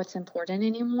not what's important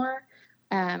anymore.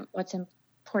 What's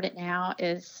important now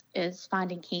is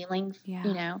finding healing,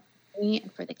 me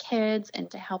and for the kids and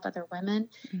to help other women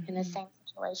in the same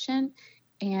situation.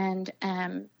 And,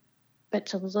 but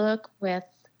to look with,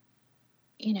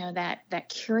 that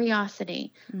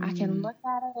curiosity, I can look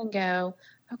at it and go,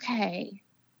 okay,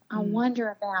 I wonder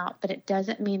about, but it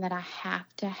doesn't mean that I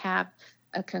have to have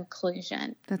a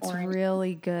conclusion. That's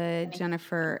really good,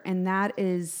 Jennifer. And that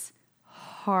is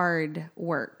hard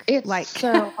work. It's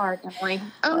so hard, Emily.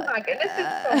 Oh my goodness,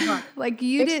 it's so hard. Like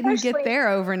you didn't get there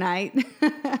overnight.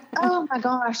 Oh my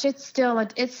gosh, it's still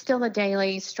a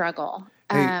daily struggle.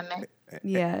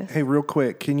 Yes. Hey, real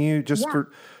quick, can you just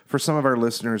for some of our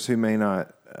listeners who may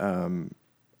not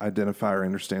identify or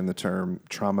understand the term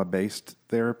trauma-based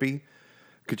therapy,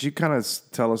 could you kind of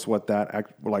tell us what that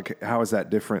how is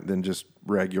that different than just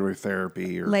regular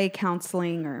therapy or lay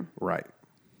counseling or right?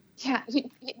 Yeah,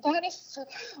 that is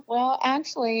well.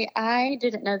 Actually, I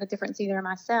didn't know the difference either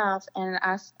myself, and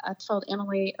I told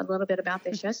Emily a little bit about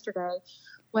this yesterday.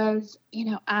 Was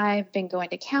I've been going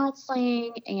to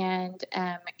counseling and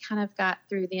kind of got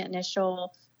through the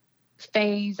initial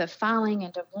phase of filing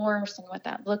and divorce and what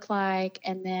that looked like,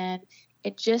 and then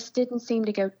it just didn't seem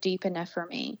to go deep enough for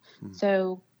me.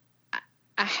 So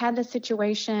I had the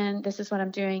situation, this is what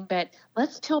I'm doing, but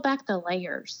let's peel back the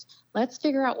layers. Let's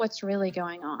figure out what's really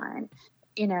going on.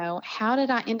 How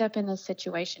did I end up in this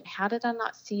situation? How did I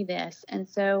not see this? And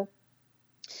so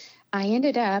I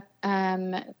ended up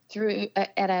at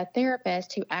a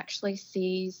therapist who actually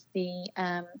sees the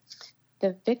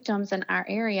victims in our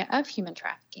area of human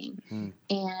trafficking,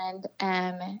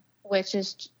 and which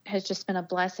has just been a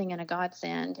blessing and a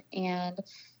godsend. And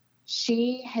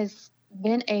she has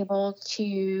been able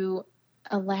to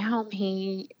allow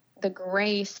me the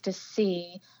grace to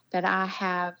see that I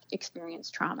have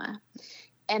experienced trauma.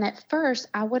 And at first,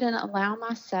 I wouldn't allow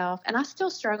myself, and I still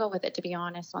struggle with it, to be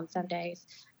honest, on some days.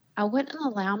 I wouldn't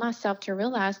allow myself to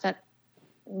realize that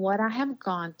what I have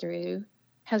gone through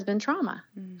has been trauma.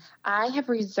 I have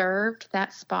reserved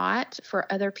that spot for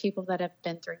other people that have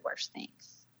been through worse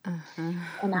things.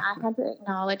 And I had to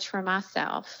acknowledge for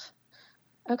myself,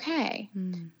 okay,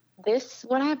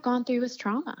 what I've gone through is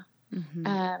trauma.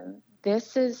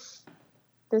 This is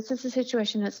a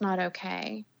situation that's not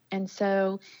okay. And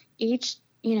so each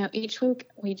week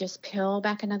we just peel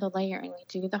back another layer and we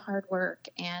do the hard work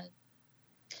and,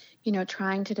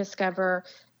 trying to discover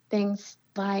things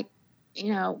like,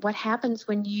 what happens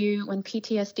when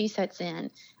PTSD sets in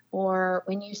or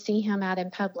when you see him out in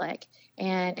public,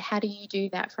 and how do you do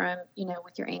that from,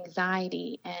 with your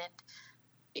anxiety, and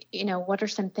what are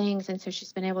some things? And so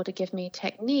she's been able to give me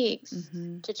techniques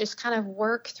to just kind of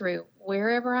work through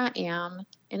wherever I am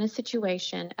in a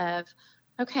situation of,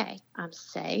 okay, I'm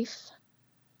safe.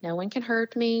 No one can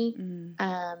hurt me.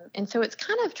 And so it's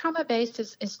kind of trauma-based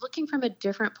is looking from a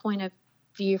different point of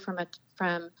view from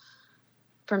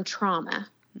trauma.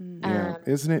 Yeah.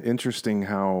 Isn't it interesting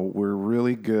how we're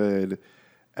really good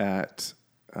at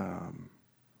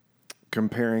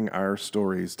comparing our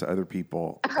stories to other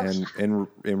people and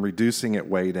reducing it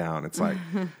way down? It's like,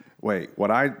 wait,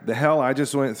 the hell I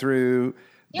just went through,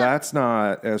 that's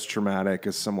not as traumatic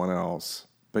as someone else.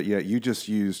 But yet you just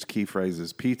used key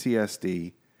phrases,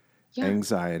 PTSD,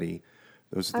 anxiety.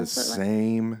 Those are the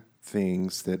same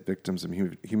things that victims of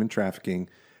human trafficking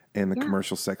and the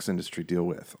commercial sex industry deal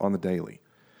with on the daily.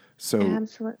 So,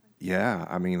 yeah,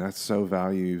 I mean, I so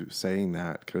value saying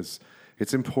that because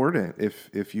it's important.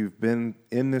 If you've been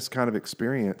in this kind of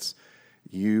experience,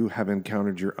 you have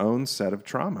encountered your own set of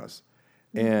traumas.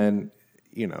 And,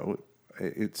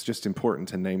 it's just important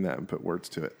to name that and put words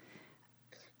to it.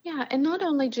 Yeah, and not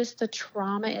only just the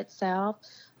trauma itself,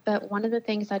 but one of the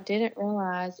things I didn't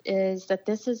realize is that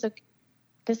this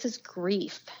is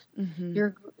grief.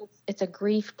 It's a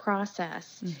grief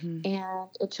process, and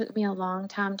it took me a long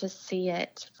time to see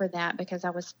it for that because I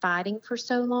was fighting for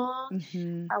so long.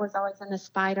 I was always in this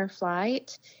fight or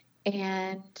flight,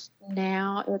 and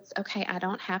now it's okay. I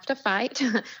don't have to fight.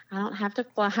 I don't have to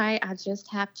fly. I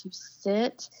just have to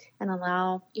sit and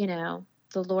allow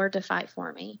the Lord to fight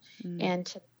for me and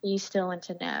to be still and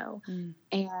to know.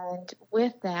 And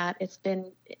with that,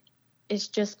 it's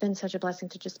just been such a blessing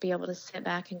to just be able to sit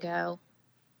back and go,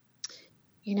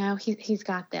 he's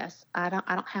got this. I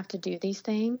don't have to do these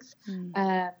things.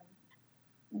 But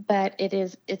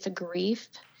it's a grief.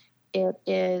 It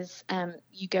is,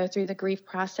 you go through the grief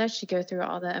process, you go through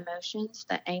all the emotions,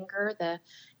 the anger,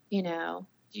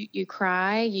 you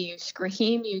cry, you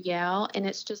scream, you yell, and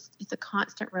it's a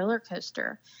constant roller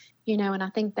coaster, and I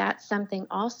think that's something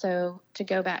also to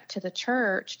go back to the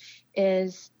church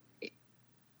is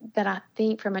that I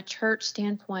think from a church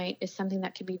standpoint is something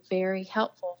that could be very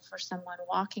helpful for someone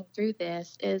walking through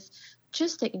this is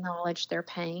just acknowledge their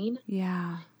pain.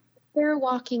 Yeah. They're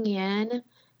walking in.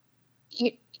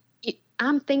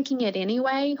 I'm thinking it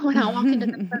anyway when I walk into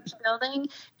the church building.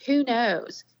 Who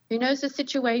knows? Who knows the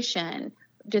situation?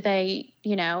 Do they,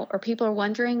 or people are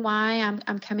wondering why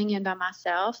I'm coming in by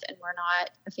myself and we're not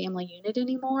a family unit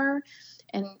anymore,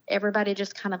 and everybody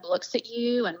just kind of looks at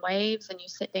you and waves and you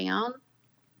sit down.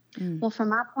 Well, from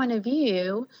my point of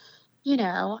view,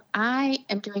 I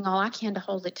am doing all I can to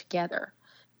hold it together,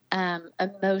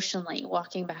 emotionally,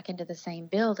 walking back into the same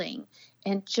building.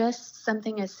 And just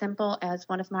something as simple as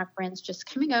one of my friends just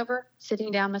coming over,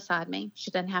 sitting down beside me.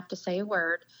 She doesn't have to say a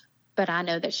word, but I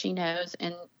know that she knows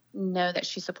and know that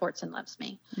she supports and loves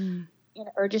me.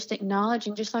 Or just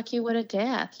acknowledging, just like you would a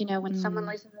death. When someone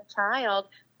loses a child,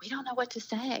 we don't know what to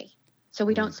say. So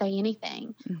we don't say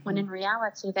anything, when in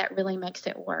reality, that really makes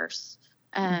it worse.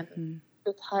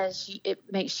 Because it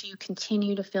makes you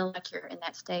continue to feel like you're in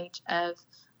that stage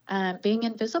of being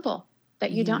invisible,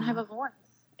 that you don't have a voice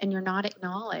and you're not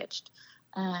acknowledged.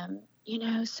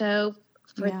 So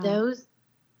for those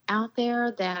out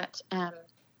there that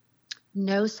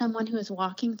know someone who is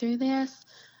walking through this,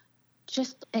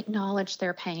 just acknowledge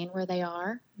their pain where they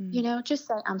are. Just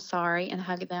say, I'm sorry, and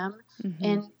hug them.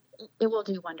 And it will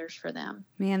do wonders for them.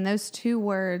 Man, those 2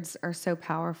 words are so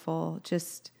powerful.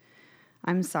 Just,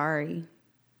 I'm sorry.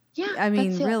 Yeah. I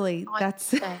mean, that's really,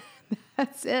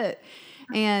 that's it.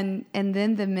 And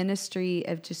then the ministry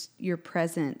of just your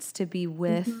presence, to be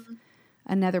with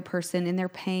another person in their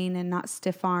pain and not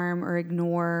stiff arm or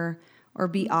ignore or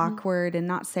be awkward and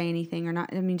not say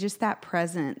anything just that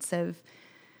presence of,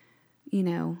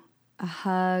 a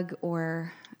hug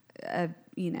or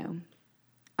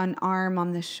an arm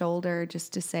on the shoulder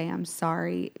just to say, I'm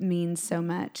sorry, means so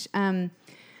much.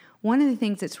 One of the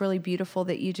things that's really beautiful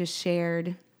that you just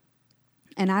shared,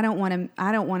 and I don't want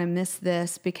to miss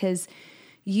this, because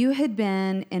you had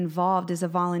been involved as a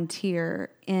volunteer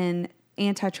in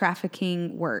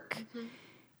anti-trafficking work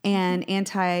and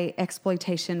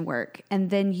anti-exploitation work. And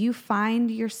then you find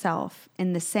yourself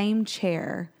in the same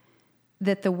chair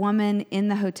that the woman in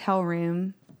the hotel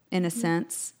room, in a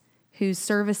sense, who's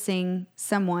servicing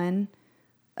someone,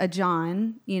 a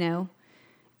John, you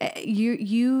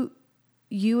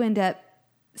end up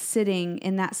sitting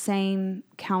in that same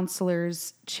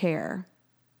counselor's chair.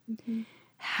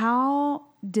 How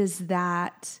does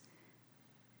that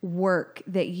work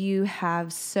that you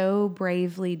have so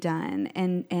bravely done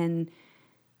and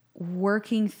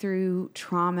working through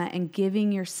trauma and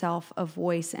giving yourself a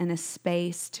voice and a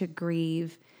space to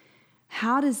grieve,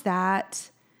 how does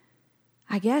that,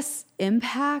 I guess,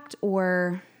 impact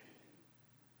or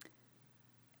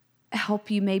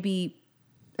help you maybe,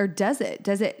 or does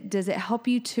it help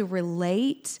you to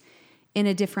relate in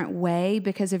a different way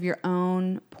because of your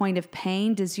own point of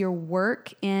pain? Does your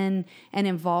work in and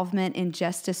involvement in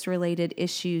justice related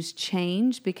issues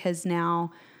change because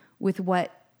now with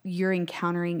what you're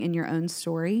encountering in your own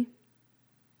story?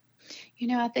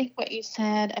 I think what you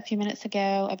said a few minutes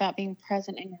ago about being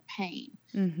present in your pain,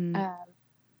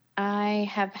 I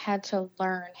have had to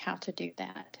learn how to do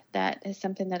that. That is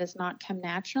something that has not come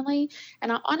naturally.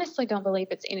 And I honestly don't believe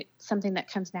it's something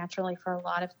that comes naturally for a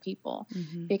lot of people,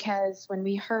 because when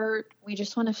we hurt, we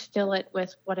just want to fill it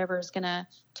with whatever is going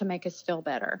to make us feel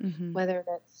better, whether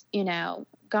that's,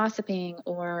 gossiping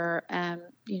or,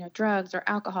 drugs or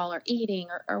alcohol or eating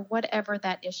or whatever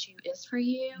that issue is for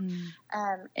you.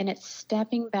 And it's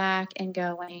stepping back and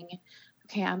going,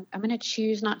 okay, I'm going to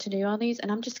choose not to do all these,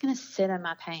 and I'm just going to sit in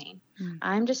my pain.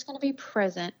 I'm just going to be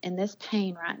present in this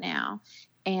pain right now.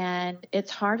 And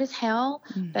it's hard as hell,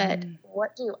 but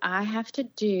what do I have to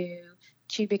do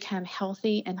to become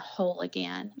healthy and whole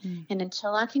again? And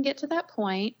until I can get to that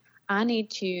point, I need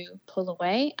to pull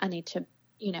away. I need to,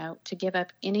 to give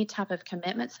up any type of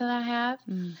commitments that I have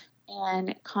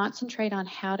and concentrate on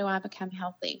how do I become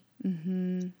healthy.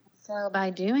 So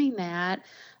by doing that,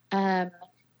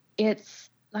 it's,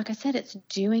 like I said, it's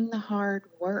doing the hard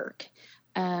work.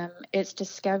 It's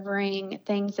discovering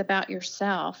things about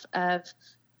yourself of,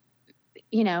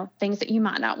 things that you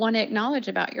might not want to acknowledge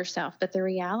about yourself, but the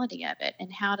reality of it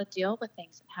and how to deal with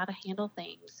things and how to handle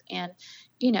things. And,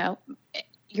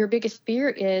 your biggest fear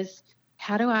is,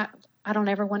 how do I don't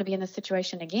ever want to be in this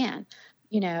situation again,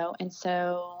 and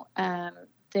so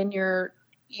then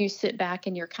you sit back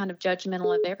and you're kind of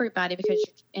judgmental of everybody because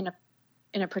you're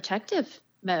in a protective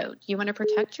mode. You want to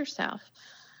protect yourself.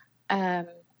 And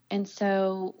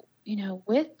so,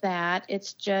 with that,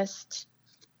 it's just,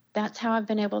 that's how I've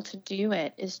been able to do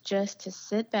it, is just to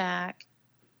sit back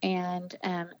and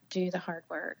do the hard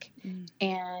work.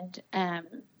 And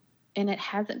it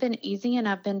hasn't been easy. And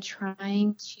I've been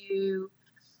trying to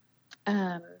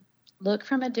look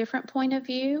from a different point of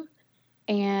view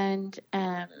and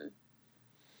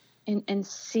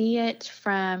see it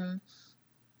from,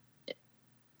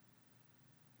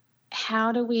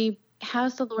 how's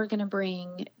the Lord going to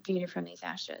bring beauty from these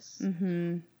ashes?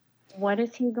 what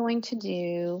is he going to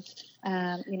do?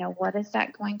 What is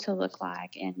that going to look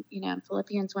like? And, in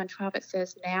Philippians 1:12, it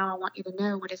says, now I want you to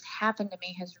know what has happened to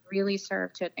me has really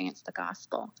served to advance the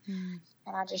gospel.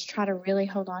 And I just try to really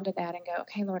hold on to that and go,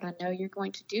 okay, Lord, I know you're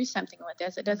going to do something with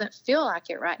this. It doesn't feel like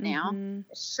it right now.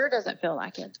 It sure doesn't feel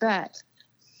like it. But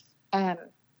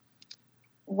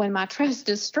when my trust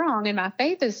is strong and my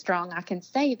faith is strong, I can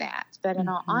say that. But in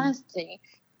all honesty,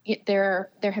 there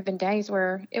have been days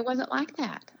where it wasn't like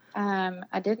that.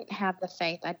 I didn't have the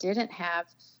faith. I didn't have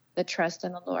the trust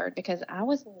in the Lord because I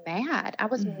was mad. I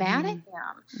was mad at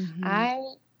him. I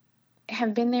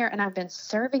have been there and I've been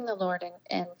serving the Lord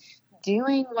and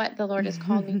doing what the Lord has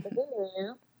called me to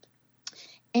do.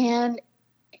 And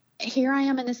here I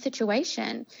am in this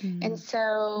situation. And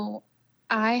so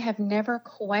I have never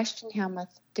questioned him with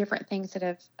different things that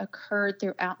have occurred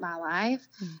throughout my life,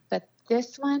 but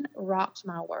this one rocked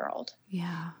my world.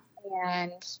 Yeah.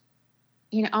 And,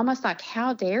 almost like,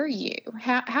 how dare you?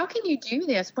 How can you do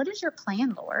this? What is your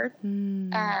plan, Lord?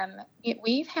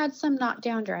 We've had some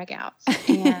knockdown dragouts,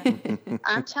 and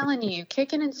I'm telling you,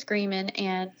 kicking and screaming,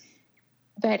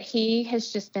 but he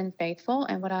has just been faithful.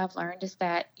 And what I've learned is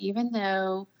that even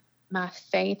though my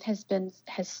faith has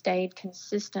stayed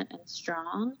consistent and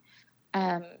strong,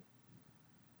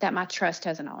 that my trust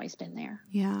hasn't always been there.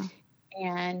 Yeah.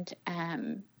 And,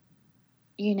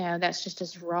 that's just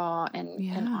as raw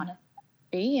and honest as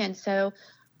be. And so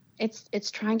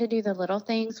it's trying to do the little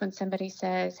things when somebody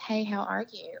says, hey, how are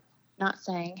you? Not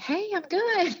saying, hey, I'm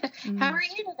good. How are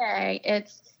you today?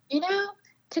 It's,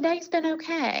 today's been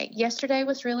okay. Yesterday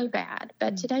was really bad,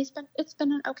 but it's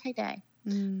been an okay day.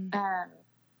 And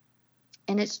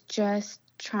it's just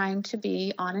trying to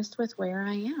be honest with where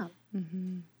I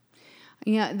am.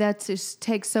 Yeah, that just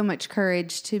takes so much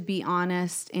courage to be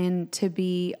honest and to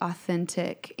be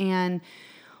authentic. And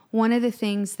one of the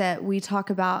things that we talk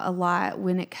about a lot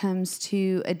when it comes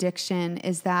to addiction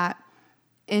is that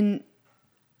in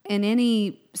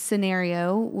any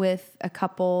scenario with a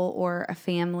couple or a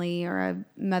family or a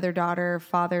mother, daughter,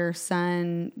 father,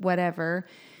 son, whatever,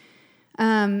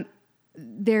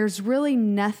 there's really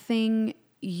nothing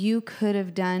you could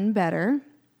have done better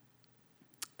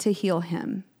to heal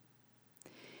him.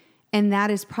 And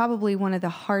that is probably one of the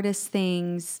hardest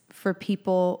things for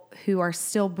people who are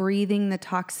still breathing the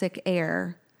toxic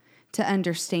air to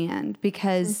understand,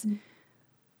 because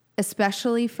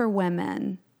especially for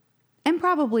women, and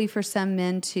probably for some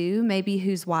men too, maybe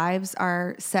whose wives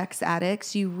are sex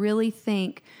addicts, you really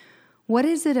think, what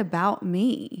is it about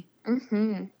me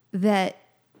that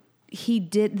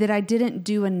I didn't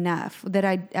do enough,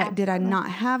 that did I not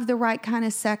have the right kind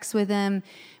of sex with him?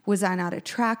 Was I not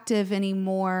attractive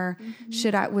anymore?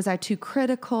 Was I too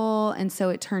critical? And so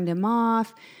it turned him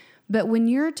off. But when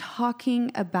you're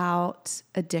talking about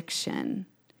addiction,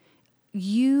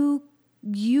 you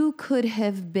could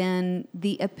have been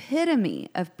the epitome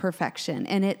of perfection,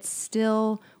 and it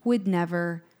still would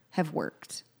never have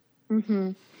worked.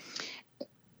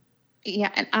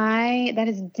 Yeah, and that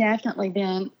has definitely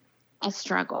been a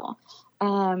struggle.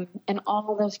 And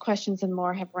all of those questions and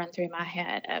more have run through my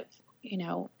head of,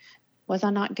 was I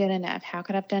not good enough? How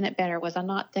could I have done it better? Was I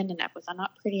not thin enough? Was I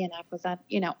not pretty enough? Was I,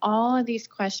 all of these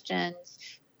questions.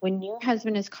 When your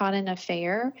husband is caught in an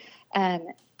affair,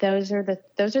 those are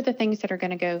the things that are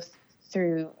going to go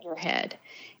through your head.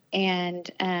 And,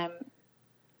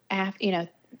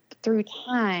 through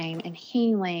time and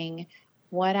healing,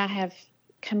 what I have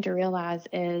come to realize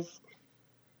is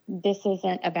this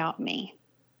isn't about me.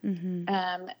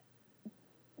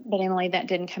 But Emily, that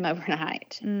didn't come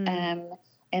overnight.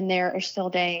 And there are still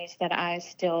days that I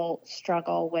still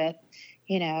struggle with,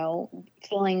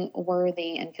 feeling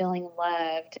worthy and feeling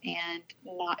loved and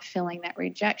not feeling that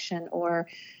rejection, or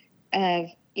of,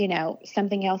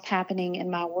 something else happening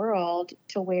in my world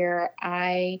to where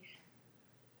I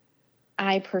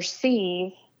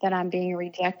perceive that I'm being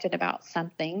rejected about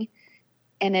something.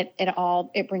 And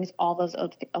it brings all those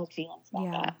old feelings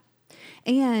back up.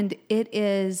 And it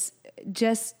is,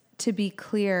 just to be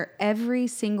clear, every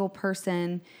single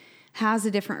person has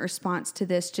a different response to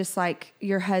this, just like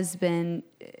your husband,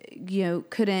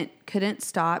 didn't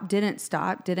stop,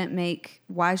 didn't make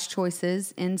wise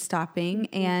choices in stopping.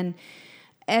 And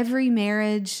every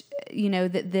marriage,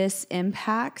 that this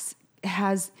impacts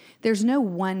there's no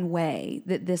one way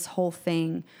that this whole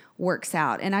thing works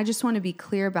out. And I just want to be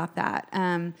clear about that.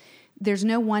 There's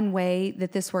no one way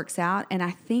that this works out. And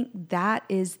I think that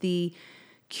is the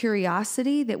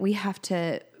curiosity that we have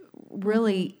to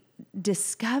really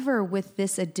discover with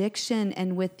this addiction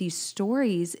and with these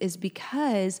stories, is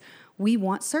because we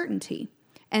want certainty.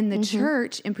 And the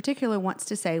church in particular wants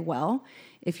to say, well,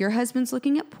 if your husband's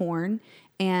looking at porn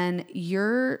and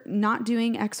you're not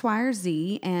doing X, Y, or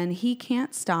Z and he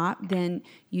can't stop, then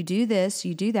you do this,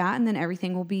 you do that, and then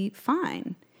everything will be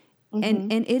fine.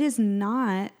 And it is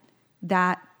not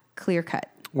that clear cut.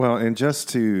 Well, and just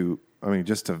to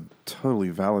totally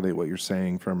validate what you're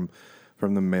saying from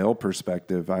the male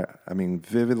perspective, I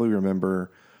vividly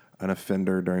remember an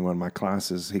offender during one of my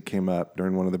classes. He came up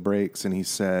during one of the breaks and he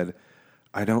said,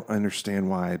 I don't understand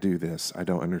why I do this. I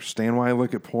don't understand why I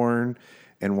look at porn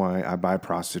and why I buy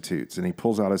prostitutes. And he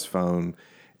pulls out his phone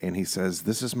and he says,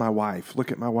 this is my wife.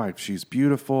 Look at my wife. She's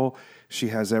beautiful. She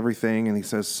has everything. And he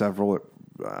says several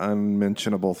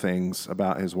unmentionable things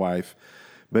about his wife.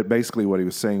 But basically what he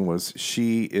was saying was,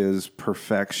 she is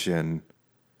perfection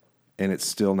and it's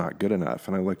still not good enough.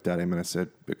 And I looked at him and I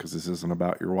said, because this isn't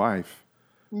about your wife.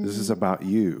 This is about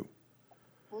you.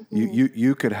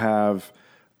 You could have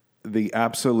the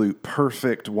absolute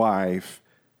perfect wife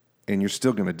and you're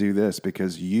still going to do this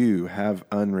because you have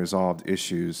unresolved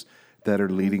issues that are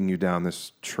leading you down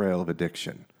this trail of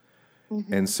addiction.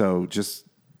 And so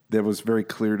that was very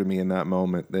clear to me in that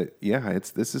moment that,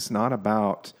 this is not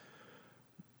about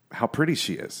how pretty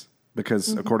she is,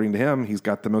 because according to him, he's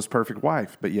got the most perfect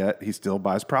wife, but yet he still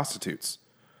buys prostitutes.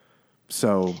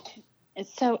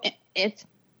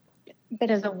 But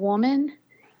as a woman,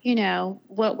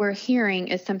 what we're hearing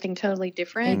is something totally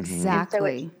different.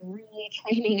 Exactly. And so it's really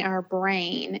training our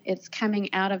brain. It's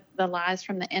coming out of the lies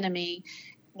from the enemy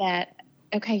that,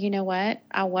 okay, you know what?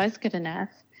 I was good enough.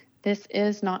 This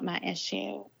is not my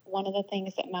issue. One of the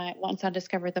things that once I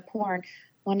discovered the porn,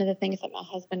 one of the things that my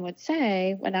husband would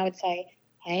say when I would say,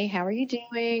 hey, how are you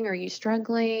doing? Are you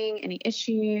struggling? Any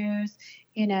issues?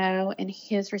 And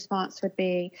his response would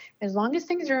be, as long as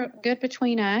things are good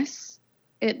between us,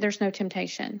 there's no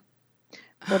temptation.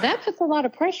 Well, that puts a lot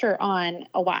of pressure on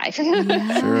a wife.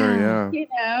 Yeah. Sure,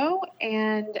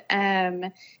 yeah.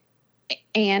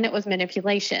 And it was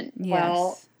manipulation.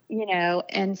 Yes. Well,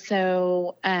 and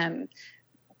so,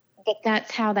 but that's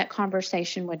how that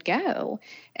conversation would go.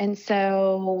 And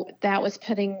so that was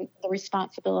putting the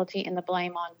responsibility and the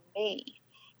blame on me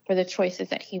for the choices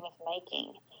that he was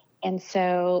making. And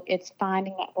so it's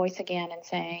finding that voice again and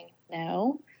saying,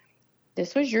 no,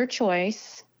 this was your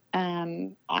choice.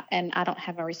 And I don't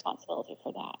have a responsibility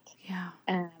for that. Yeah.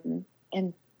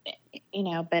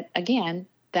 But again,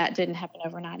 that didn't happen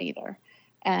overnight either.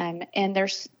 And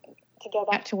there's, to go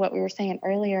back to what we were saying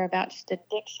earlier about just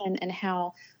addiction and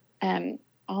how,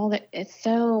 all that, it's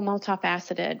so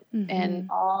multifaceted in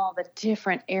all the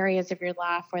different areas of your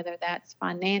life, whether that's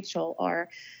financial or,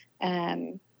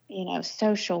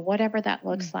 social, whatever that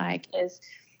looks like, is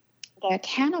the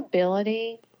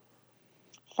accountability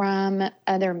from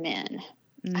other men.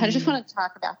 I just want to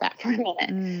talk about that for a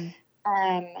minute.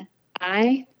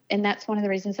 And that's one of the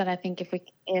reasons that I think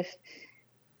if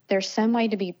there's some way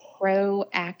to be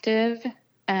proactive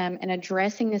in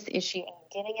addressing this issue and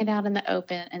getting it out in the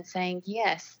open and saying,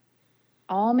 yes,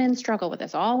 all men struggle with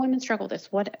this, all women struggle with this,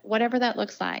 whatever that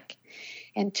looks like,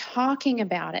 and talking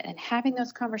about it and having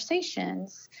those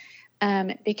conversations,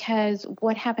 because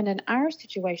what happened in our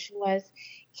situation was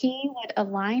he would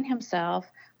align himself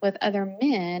with other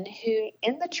men who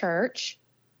in the church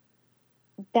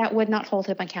that would not hold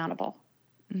him accountable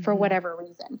for whatever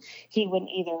reason. He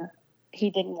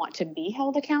didn't want to be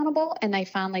held accountable, and they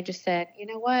finally just said, you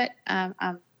know what,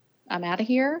 I'm out of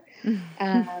here.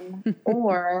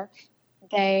 Or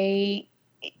they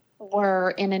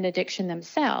were in an addiction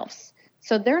themselves.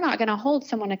 So they're not going to hold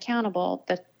someone accountable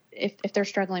if they're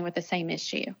struggling with the same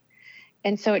issue.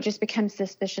 And so it just becomes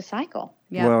this vicious cycle.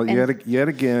 Yeah. Well, yet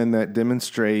again, that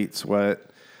demonstrates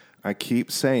what I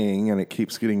keep saying, and it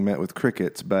keeps getting met with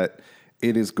crickets, but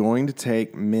it is going to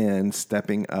take men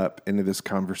stepping up into this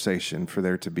conversation for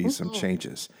there to be some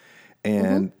changes.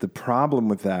 And the problem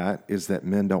with that is that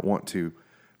men don't want to,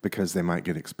 because they might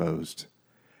get exposed.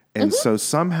 And so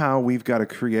somehow we've got to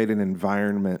create an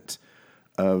environment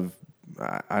of,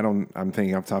 I'm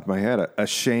thinking off the top of my head, a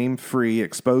shame-free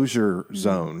exposure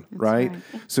zone, right?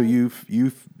 So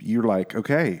you're like,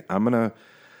 okay, I'm going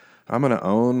to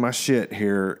own my shit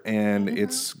here, and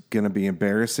it's going to be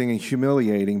embarrassing and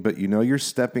humiliating, but you're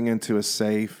stepping into a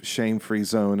safe, shame-free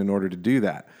zone in order to do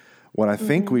that. What I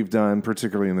think we've done,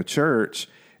 particularly in the church,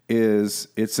 is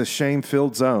it's a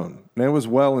shame-filled zone. And it was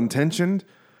well-intentioned,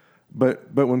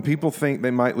 but when people think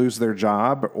they might lose their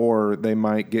job or they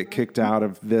might get kicked out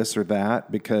of this or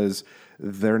that because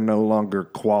they're no longer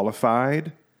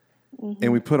qualified,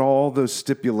 and we put all those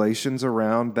stipulations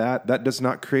around that does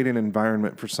not create an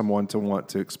environment for someone to want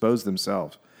to expose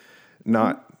themselves.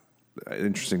 Not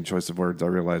interesting choice of words. I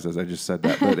realize as I just said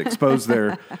that, but expose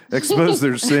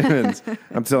their sins.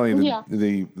 I'm telling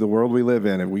you, the world we live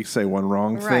in, if we say one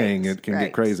wrong thing, it can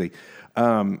get crazy.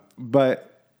 But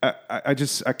I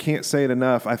can't say it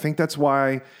enough. I think that's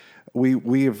why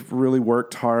we have really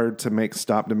worked hard to make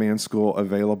Stop Demand School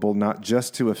available, not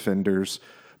just to offenders,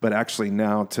 but actually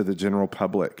now to the general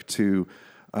public, to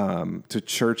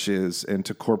churches and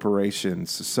to corporations,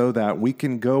 so that we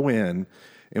can go in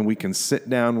and we can sit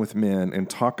down with men and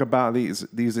talk about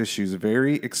these issues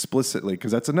very explicitly.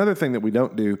 Because that's another thing that we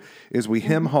don't do, is we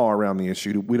hem-haw around the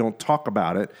issue. We don't talk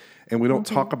about it, and we don't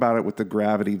talk about it with the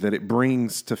gravity that it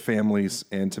brings to families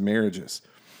and to marriages.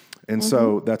 And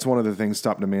so that's one of the things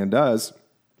Stop Demand does,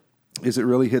 is it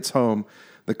really hits home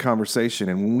the conversation.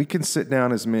 And when we can sit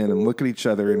down as men and look at each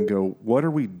other and go, what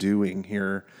are we doing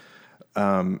here?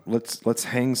 Let's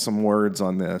hang some words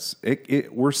on this.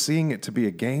 We're seeing it to be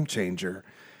a game changer.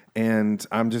 And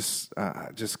I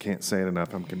just can't say it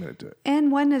enough. I'm committed to it.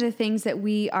 And one of the things that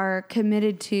we are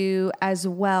committed to as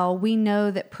well, we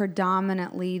know that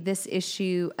predominantly this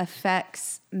issue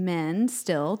affects men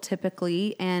still,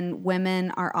 typically, and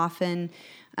women are often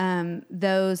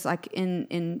those, like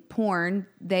in porn,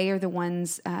 they are the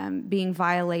ones being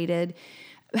violated.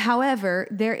 However,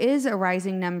 there is a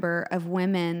rising number of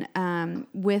women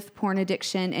with porn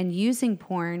addiction and using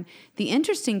porn. The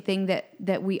interesting thing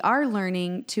that we are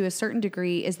learning to a certain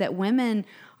degree is that women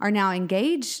are now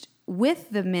engaged with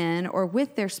the men or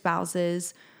with their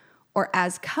spouses or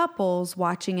as couples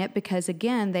watching it because,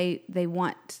 again, they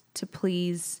want to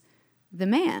please the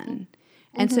man.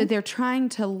 And so they're trying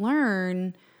to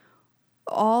learn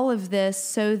all of this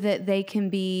so that they can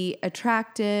be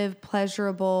attractive,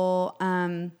 pleasurable.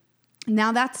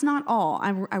 Now, that's not all.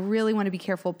 I really want to be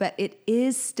careful, but it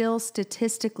is still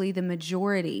statistically the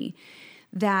majority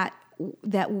that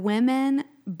women,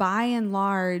 by and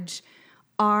large,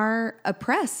 are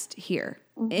oppressed here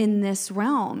in this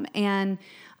realm, and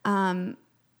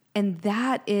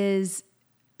that is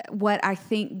what I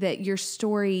think that your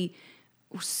story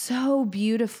so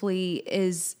beautifully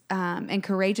is and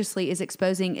courageously is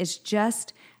exposing, is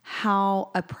just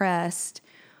how oppressed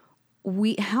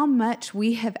how much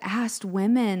we have asked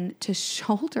women to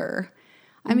shoulder.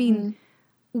 I mean,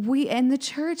 we and the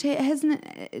church, it hasn't,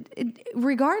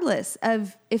 regardless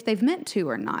of if they've meant to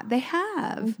or not, they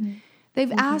have.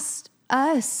 They've asked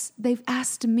us, they've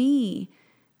asked me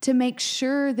to make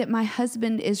sure that my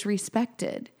husband is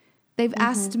respected. They've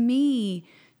asked me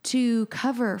to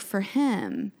cover for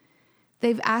him.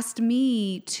 They've asked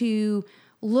me to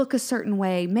look a certain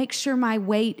way, make sure my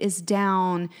weight is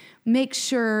down, make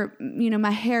sure, my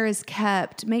hair is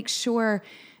kept, make sure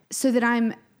so that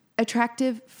I'm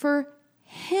attractive for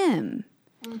him.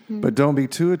 But don't be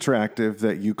too attractive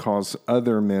that you cause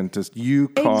other men to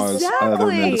other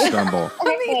men to stumble.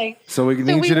 So we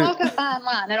need you to walk a fine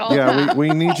line at all times. we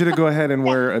need you to go ahead and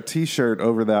wear a T-shirt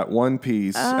over that one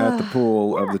piece at the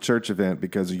pool of the church event,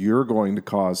 because you're going to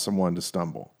cause someone to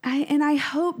stumble. I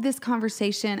hope this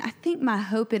conversation, I think my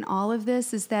hope in all of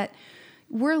this is that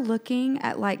we're looking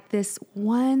at like this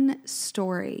one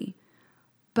story,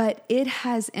 but it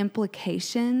has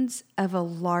implications of a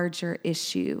larger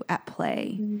issue at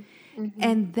play.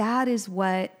 And that is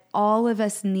what all of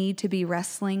us need to be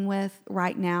wrestling with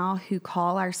right now, who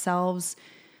call ourselves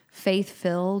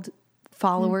faith-filled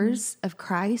followers of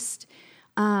Christ.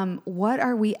 What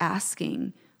are we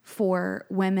asking for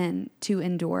women to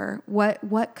endure?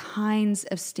 What kinds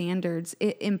of standards,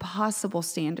 impossible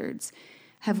standards,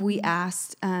 have we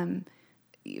asked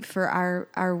for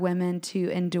our women to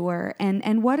endure?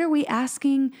 And what are we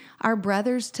asking our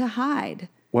brothers to hide?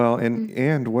 Well,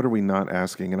 and what are we not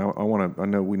asking? And I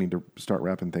know we need to start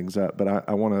wrapping things up, but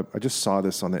I just saw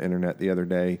this on the internet the other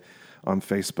day on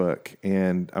Facebook,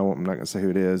 and I'm not going to say who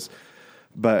it is,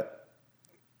 but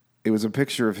it was a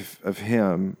picture of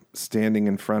him standing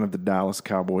in front of the Dallas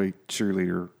Cowboy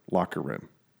cheerleader locker room.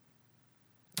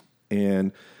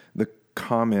 And the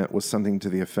comment was something to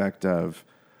the effect of,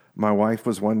 my wife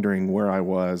was wondering where I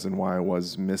was and why I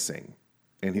was missing.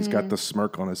 And he's got the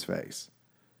smirk on his face.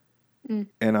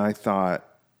 And I thought,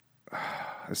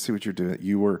 I see what you're doing.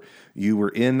 You were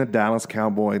in the Dallas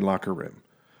Cowboy locker room.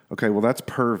 Okay, well, that's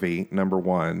pervy, number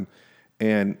one.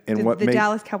 And what the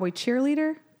Dallas Cowboy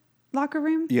cheerleader locker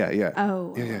room? Yeah.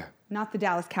 Oh. Yeah. Not the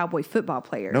Dallas Cowboy football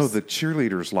players. No, the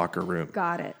cheerleaders' locker room.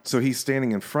 Got it. So he's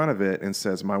standing in front of it and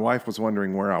says, my wife was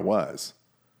wondering where I was,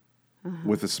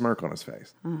 with a smirk on his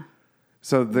face.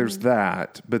 So there's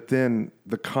that. But then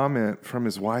the comment from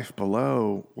his wife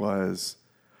below was,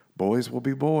 boys will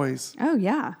be boys. Oh,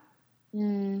 yeah.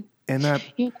 And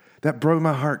that broke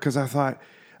my heart, because I thought,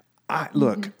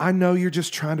 Look, I know you're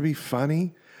just trying to be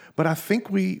funny, but I think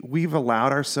we've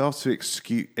allowed ourselves to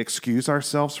excuse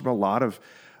ourselves from a lot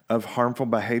of harmful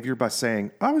behavior by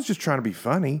saying, I was just trying to be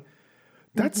funny.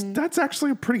 That's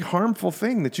actually a pretty harmful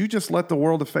thing that you just let the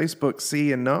world of Facebook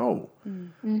see and know.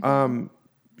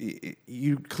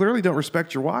 You clearly don't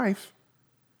respect your wife.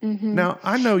 Now,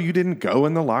 I know you didn't go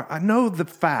in the lock. I know the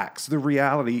facts. The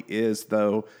reality is,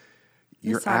 though,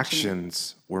 your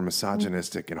actions were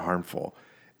misogynistic and harmful.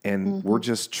 And we're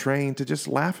just trained to just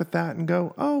laugh at that and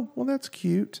go, oh, well, that's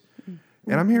cute.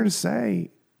 And I'm here to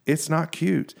say it's not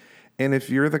cute. And if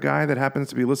you're the guy that happens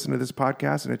to be listening to this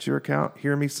podcast and it's your account,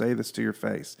 hear me say this to your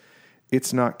face.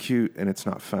 It's not cute and it's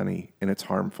not funny and it's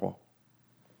harmful.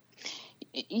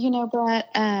 Brett,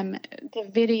 the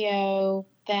video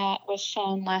that was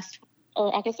shown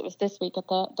I guess it was this week at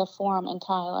the forum in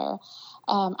Tyler,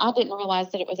 I didn't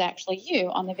realize that it was actually you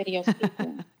on the video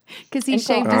speaking. Because he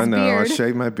shaved his beard. I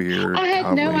shaved my beard. I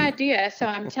had no idea. So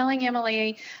I'm telling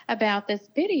Emily about this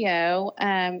video.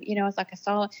 It's like I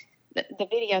saw the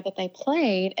video that they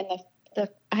played, and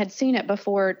I had seen it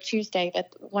before Tuesday,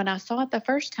 but when I saw it the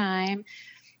first time,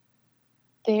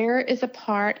 there is a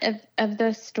part of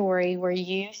the story where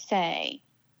you say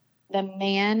the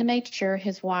man made sure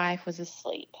his wife was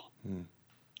asleep.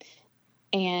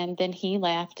 And then he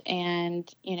left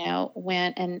and,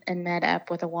 went and met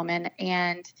up with a woman.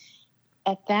 And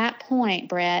at that point,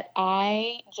 Brett,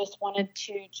 I just wanted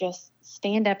to just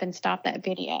stand up and stop that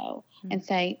video and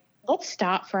say, let's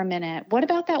stop for a minute. What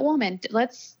about that woman?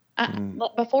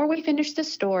 Before we finish the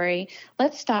story,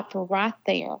 let's stop right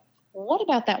there. What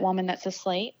about that woman that's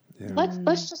asleep? Yeah.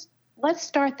 Let's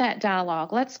start that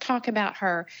dialogue. Let's talk about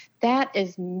her. That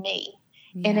is me.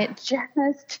 Yeah. And it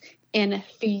just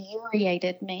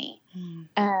infuriated me.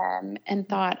 And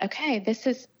thought, okay, this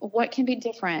is what can be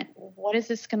different. What is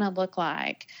this going to look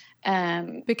like?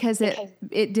 Because did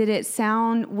it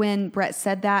sound, when Brett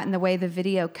said that and the way the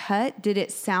video cut, did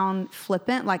it sound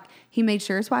flippant? Like he made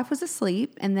sure his wife was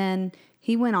asleep and then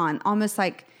he went on, almost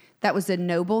like that was a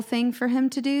noble thing for him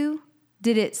to do?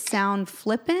 Did it sound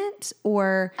flippant,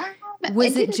 or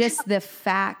was it just the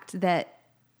fact that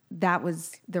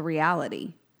was the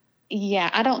reality? Yeah,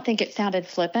 I don't think it sounded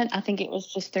flippant. I think it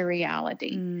was just the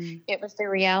reality. It was the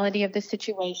reality of the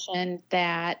situation,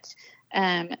 that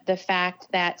the fact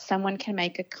that someone can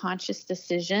make a conscious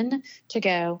decision to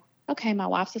go, okay, my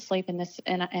wife's asleep in this,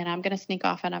 and I'm going to sneak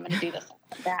off and I'm going to do this and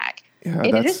come back. Yeah,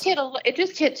 it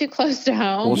just hit too close to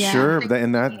home. Well, sure,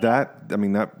 and that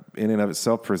in and of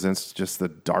itself presents just the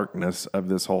darkness of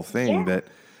this whole thing. Yeah. That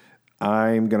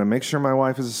I'm going to make sure my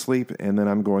wife is asleep, and then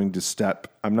I'm going to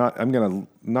I'm going to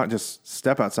not just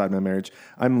step outside my marriage.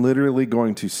 I'm literally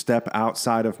going to step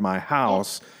outside of my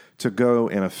house to go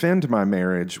and offend my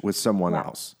marriage with someone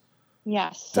else.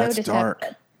 Yeah, so that's deceptive.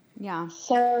 Dark. Yeah,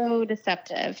 so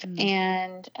deceptive,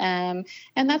 and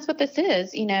that's what this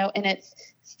is, and it's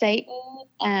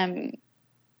Satan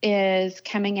is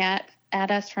coming at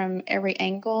us from every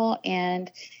angle,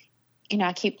 and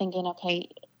I keep thinking, okay,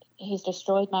 he's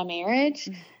destroyed my marriage,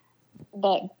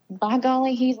 but by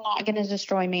golly, he's not going to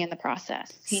destroy me in the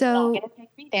process. He's not going to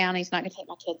take me down. He's not going to take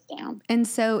my kids down. And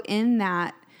so in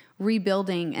that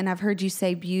rebuilding, and I've heard you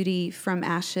say beauty from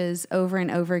ashes over and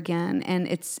over again, and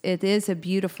it is a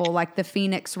beautiful, like the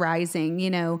phoenix rising,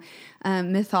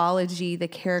 mythology, the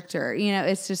character,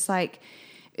 it's just like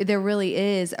there really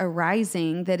is a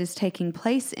rising that is taking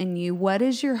place in you. What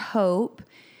is your hope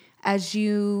as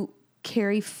you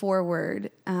carry forward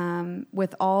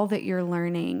with all that you're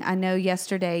learning? I know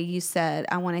yesterday you said,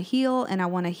 I want to heal and I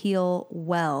want to heal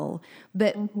well,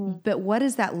 but what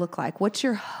does that look like? What's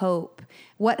your hope?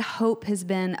 What hope has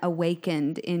been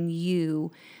awakened in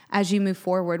you as you move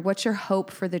forward? What's your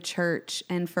hope for the church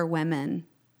and for women?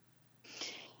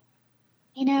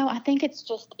 I think it's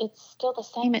still the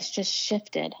same. It's just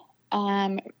shifted.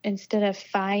 Instead of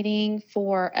fighting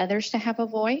for others to have a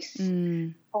voice,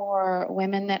 for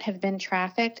women that have been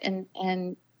trafficked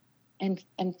and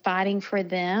fighting for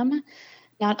them,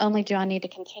 not only do I need to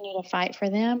continue to fight for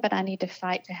them, but I need to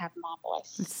fight to have my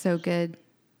voice. It's so good.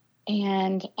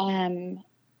 And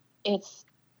it's,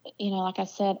 like I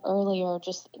said earlier,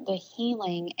 just the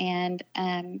healing. And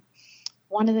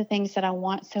one of the things that I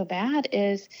want so bad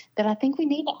is that I think we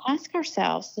need to ask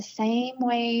ourselves the same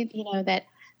way,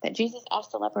 that Jesus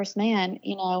asked the leprous man,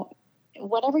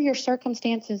 whatever your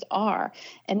circumstances are.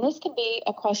 And this can be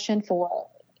a question for,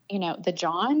 the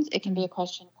Johns. It can be a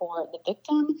question for the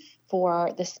victim,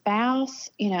 for the spouse,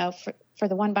 for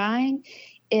the one buying,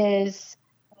 is,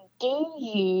 do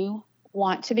you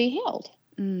want to be healed?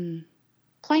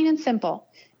 Plain and simple.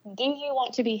 Do you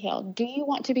want to be healed? Do you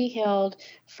want to be healed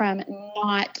from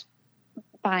not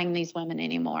buying these women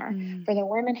anymore. For the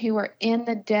women who are in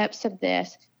the depths of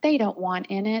this, they don't want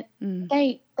in it.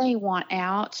 They want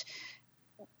out.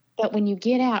 But when you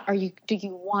get out, do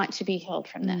you want to be healed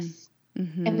from this?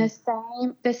 And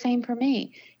the same for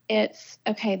me. It's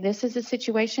okay. This is a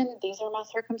situation. These are my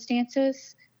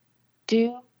circumstances.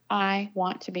 Do I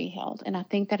want to be healed? And I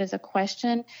think that is a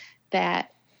question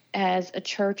that, as a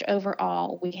church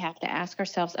overall, we have to ask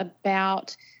ourselves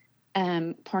about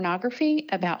pornography,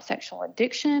 about sexual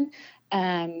addiction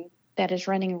that is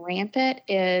running rampant.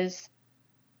 Is,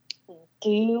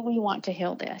 do we want to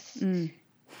heal this? And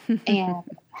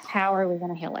how are we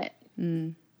going to heal it?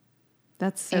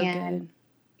 That's so good.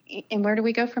 And where do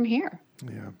we go from here?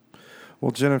 Yeah.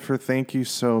 Well, Jennifer, thank you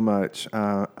so much.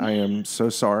 I am so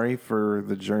sorry for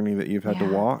the journey that you've had to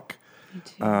walk. Me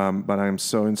too. But I am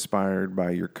so inspired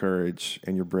by your courage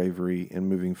and your bravery in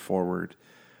moving forward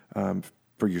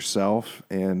for yourself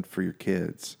and for your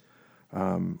kids.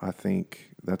 I think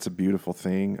that's a beautiful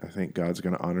thing. I think God's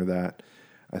going to honor that.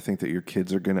 I think that your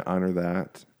kids are going to honor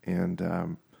that.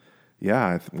 And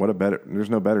there's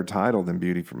no better title than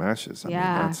Beauty from Ashes. I mean,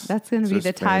 that's going to be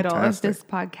the title fantastic. of this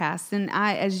podcast. And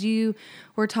as you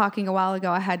were talking a while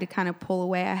ago, I had to kind of pull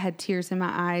away. I had tears in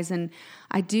my eyes. And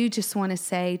I do just want to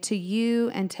say to you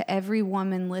and to every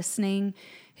woman listening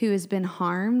who has been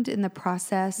harmed in the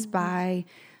process by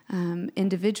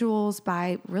individuals,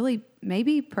 by really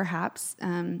maybe perhaps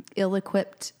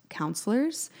ill-equipped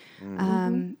counselors,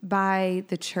 by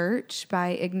the church, by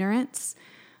ignorance,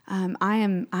 I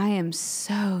am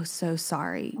so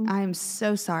sorry. I am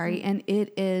so sorry. And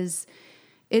it is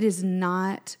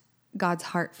not God's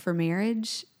heart for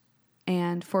marriage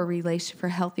and for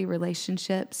healthy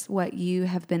relationships, what you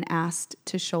have been asked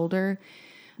to shoulder,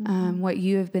 what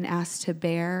you have been asked to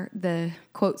bear, the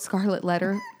quote scarlet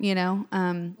letter,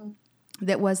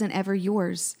 that wasn't ever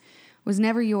yours, was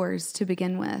never yours to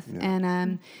begin with. Yeah.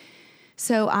 And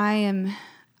so I'm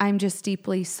just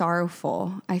deeply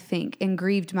sorrowful, I think, and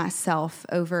grieved myself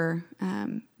over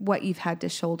what you've had to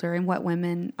shoulder and what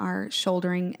women are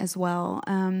shouldering as well.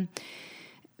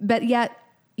 But yet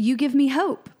you give me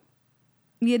hope.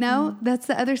 That's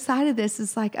the other side of this,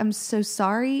 is like, I'm so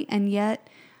sorry. And yet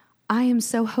I am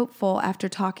so hopeful after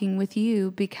talking with you,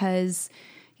 because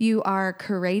you are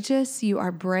courageous, you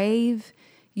are brave,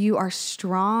 you are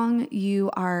strong,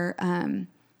 you have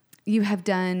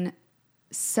done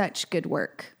such good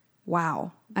work.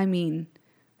 Wow. I mean,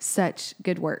 such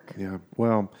good work. Yeah.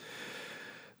 Well,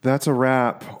 that's a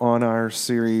wrap on our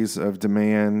series of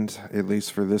Demand, at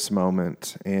least for this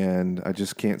moment. And I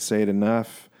just can't say it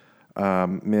enough.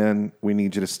 Men, we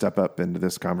need you to step up into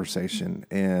this conversation.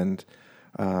 And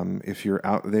if you're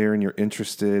out there and you're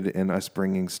interested in us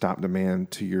bringing Stop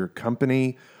Demand to your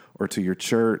company or to your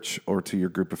church or to your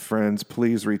group of friends,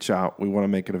 please reach out. We want to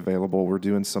make it available. We're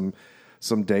doing some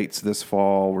dates this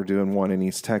fall. We're doing one in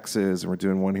East Texas, and we're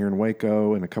doing one here in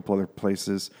Waco and a couple other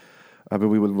places. But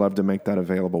we would love to make that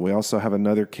available. We also have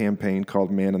another campaign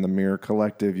called Man in the Mirror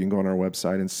Collective. You can go on our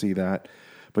website and see that.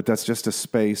 But that's just a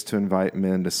space to invite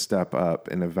men to step up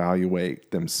and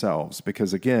evaluate themselves.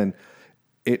 Because again,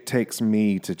 it takes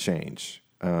me to change.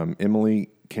 Emily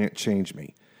can't change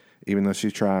me, even though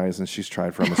she tries, and she's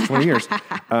tried for almost 20 years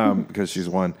because she's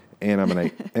one and I'm an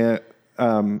 8. And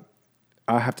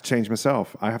I have to change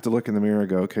myself. I have to look in the mirror and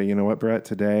go, okay, you know what, Brett?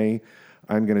 Today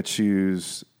I'm going to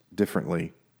choose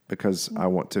differently because I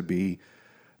want to be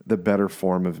the better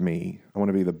form of me. I want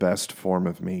to be the best form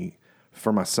of me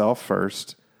for myself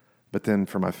first, but then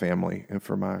for my family and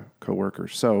for my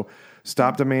coworkers. So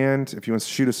Stop Demand, if you want to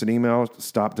shoot us an email,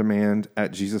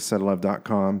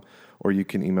 stopdemand@jesussaidlove.com, or you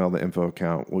can email the info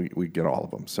account. We get all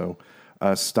of them. So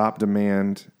Stop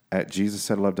Demand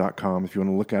 @jesussaidlove.com. If you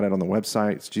want to look at it on the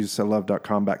website, it's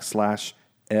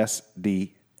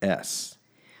jesussaidlove.com/SDS.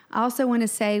 I also want to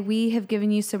say we have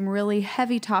given you some really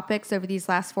heavy topics over these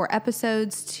last 4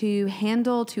 episodes to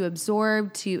handle, to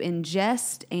absorb, to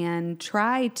ingest, and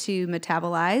try to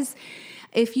metabolize.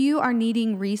 If you are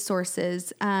needing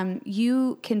resources,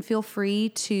 you can feel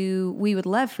free we would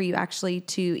love for you actually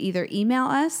to either email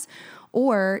us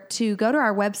or to go to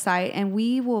our website, and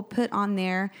we will put on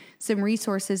there some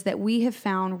resources that we have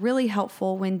found really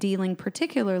helpful when dealing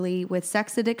particularly with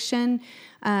sex addiction,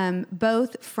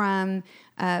 both from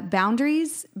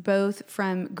boundaries, both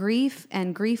from grief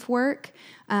and grief work,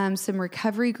 some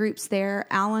recovery groups there.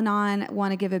 Al-Anon,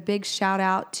 want to give a big shout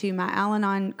out to my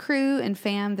Al-Anon crew and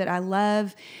fam that I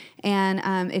love.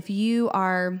 And if you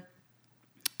are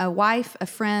a wife, a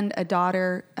friend, a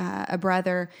daughter, a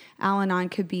brother, Al-Anon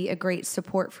could be a great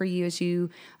support for you as you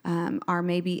are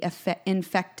maybe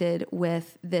infected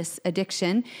with this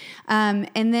addiction. And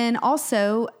then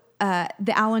also,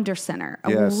 the Allender Center.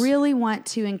 Yes. I really want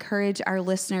to encourage our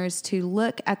listeners to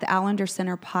look at the Allender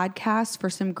Center podcast for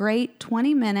some great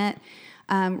 20-minute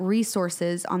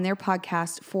resources on their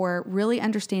podcast for really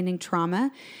understanding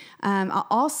trauma. I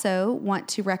also want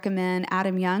to recommend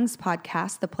Adam Young's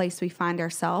podcast, The Place We Find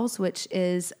Ourselves, which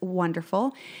is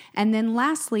wonderful. And then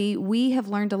lastly, we have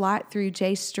learned a lot through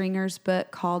Jay Stringer's book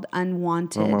called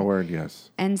Unwanted. Oh, my word, yes.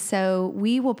 And so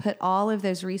we will put all of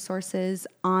those resources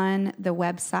on the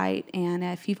website. And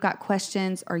if you've got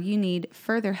questions or you need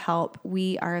further help,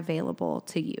 we are available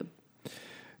to you.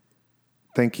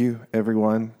 Thank you,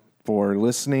 everyone, for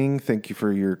listening. Thank you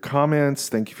for your comments.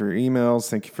 Thank you for your emails.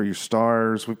 Thank you for your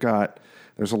stars.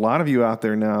 There's a lot of you out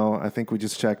there now. I think we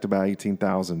just checked about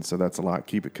 18,000, so that's a lot.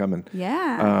 Keep it coming.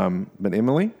 Yeah. But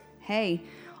Emily? Hey,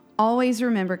 always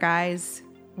remember, guys,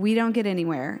 we don't get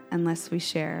anywhere unless we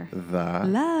share The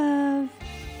love.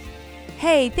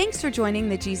 Hey, thanks for joining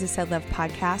the Jesus Said Love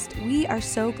podcast. We are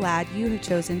so glad you have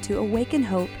chosen to awaken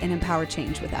hope and empower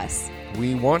change with us.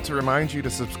 We want to remind you to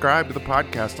subscribe to the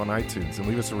podcast on iTunes and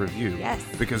leave us a review. Yes.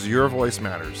 Because your voice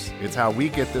matters. It's how we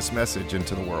get this message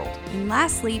into the world. And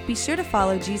lastly, be sure to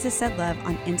follow Jesus Said Love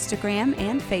on Instagram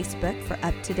and Facebook for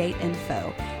up-to-date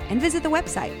info. And visit the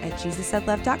website at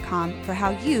JesusSaidLove.com for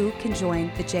how you can join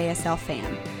the JSL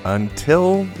fam.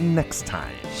 Until next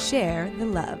time. Share the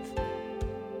love.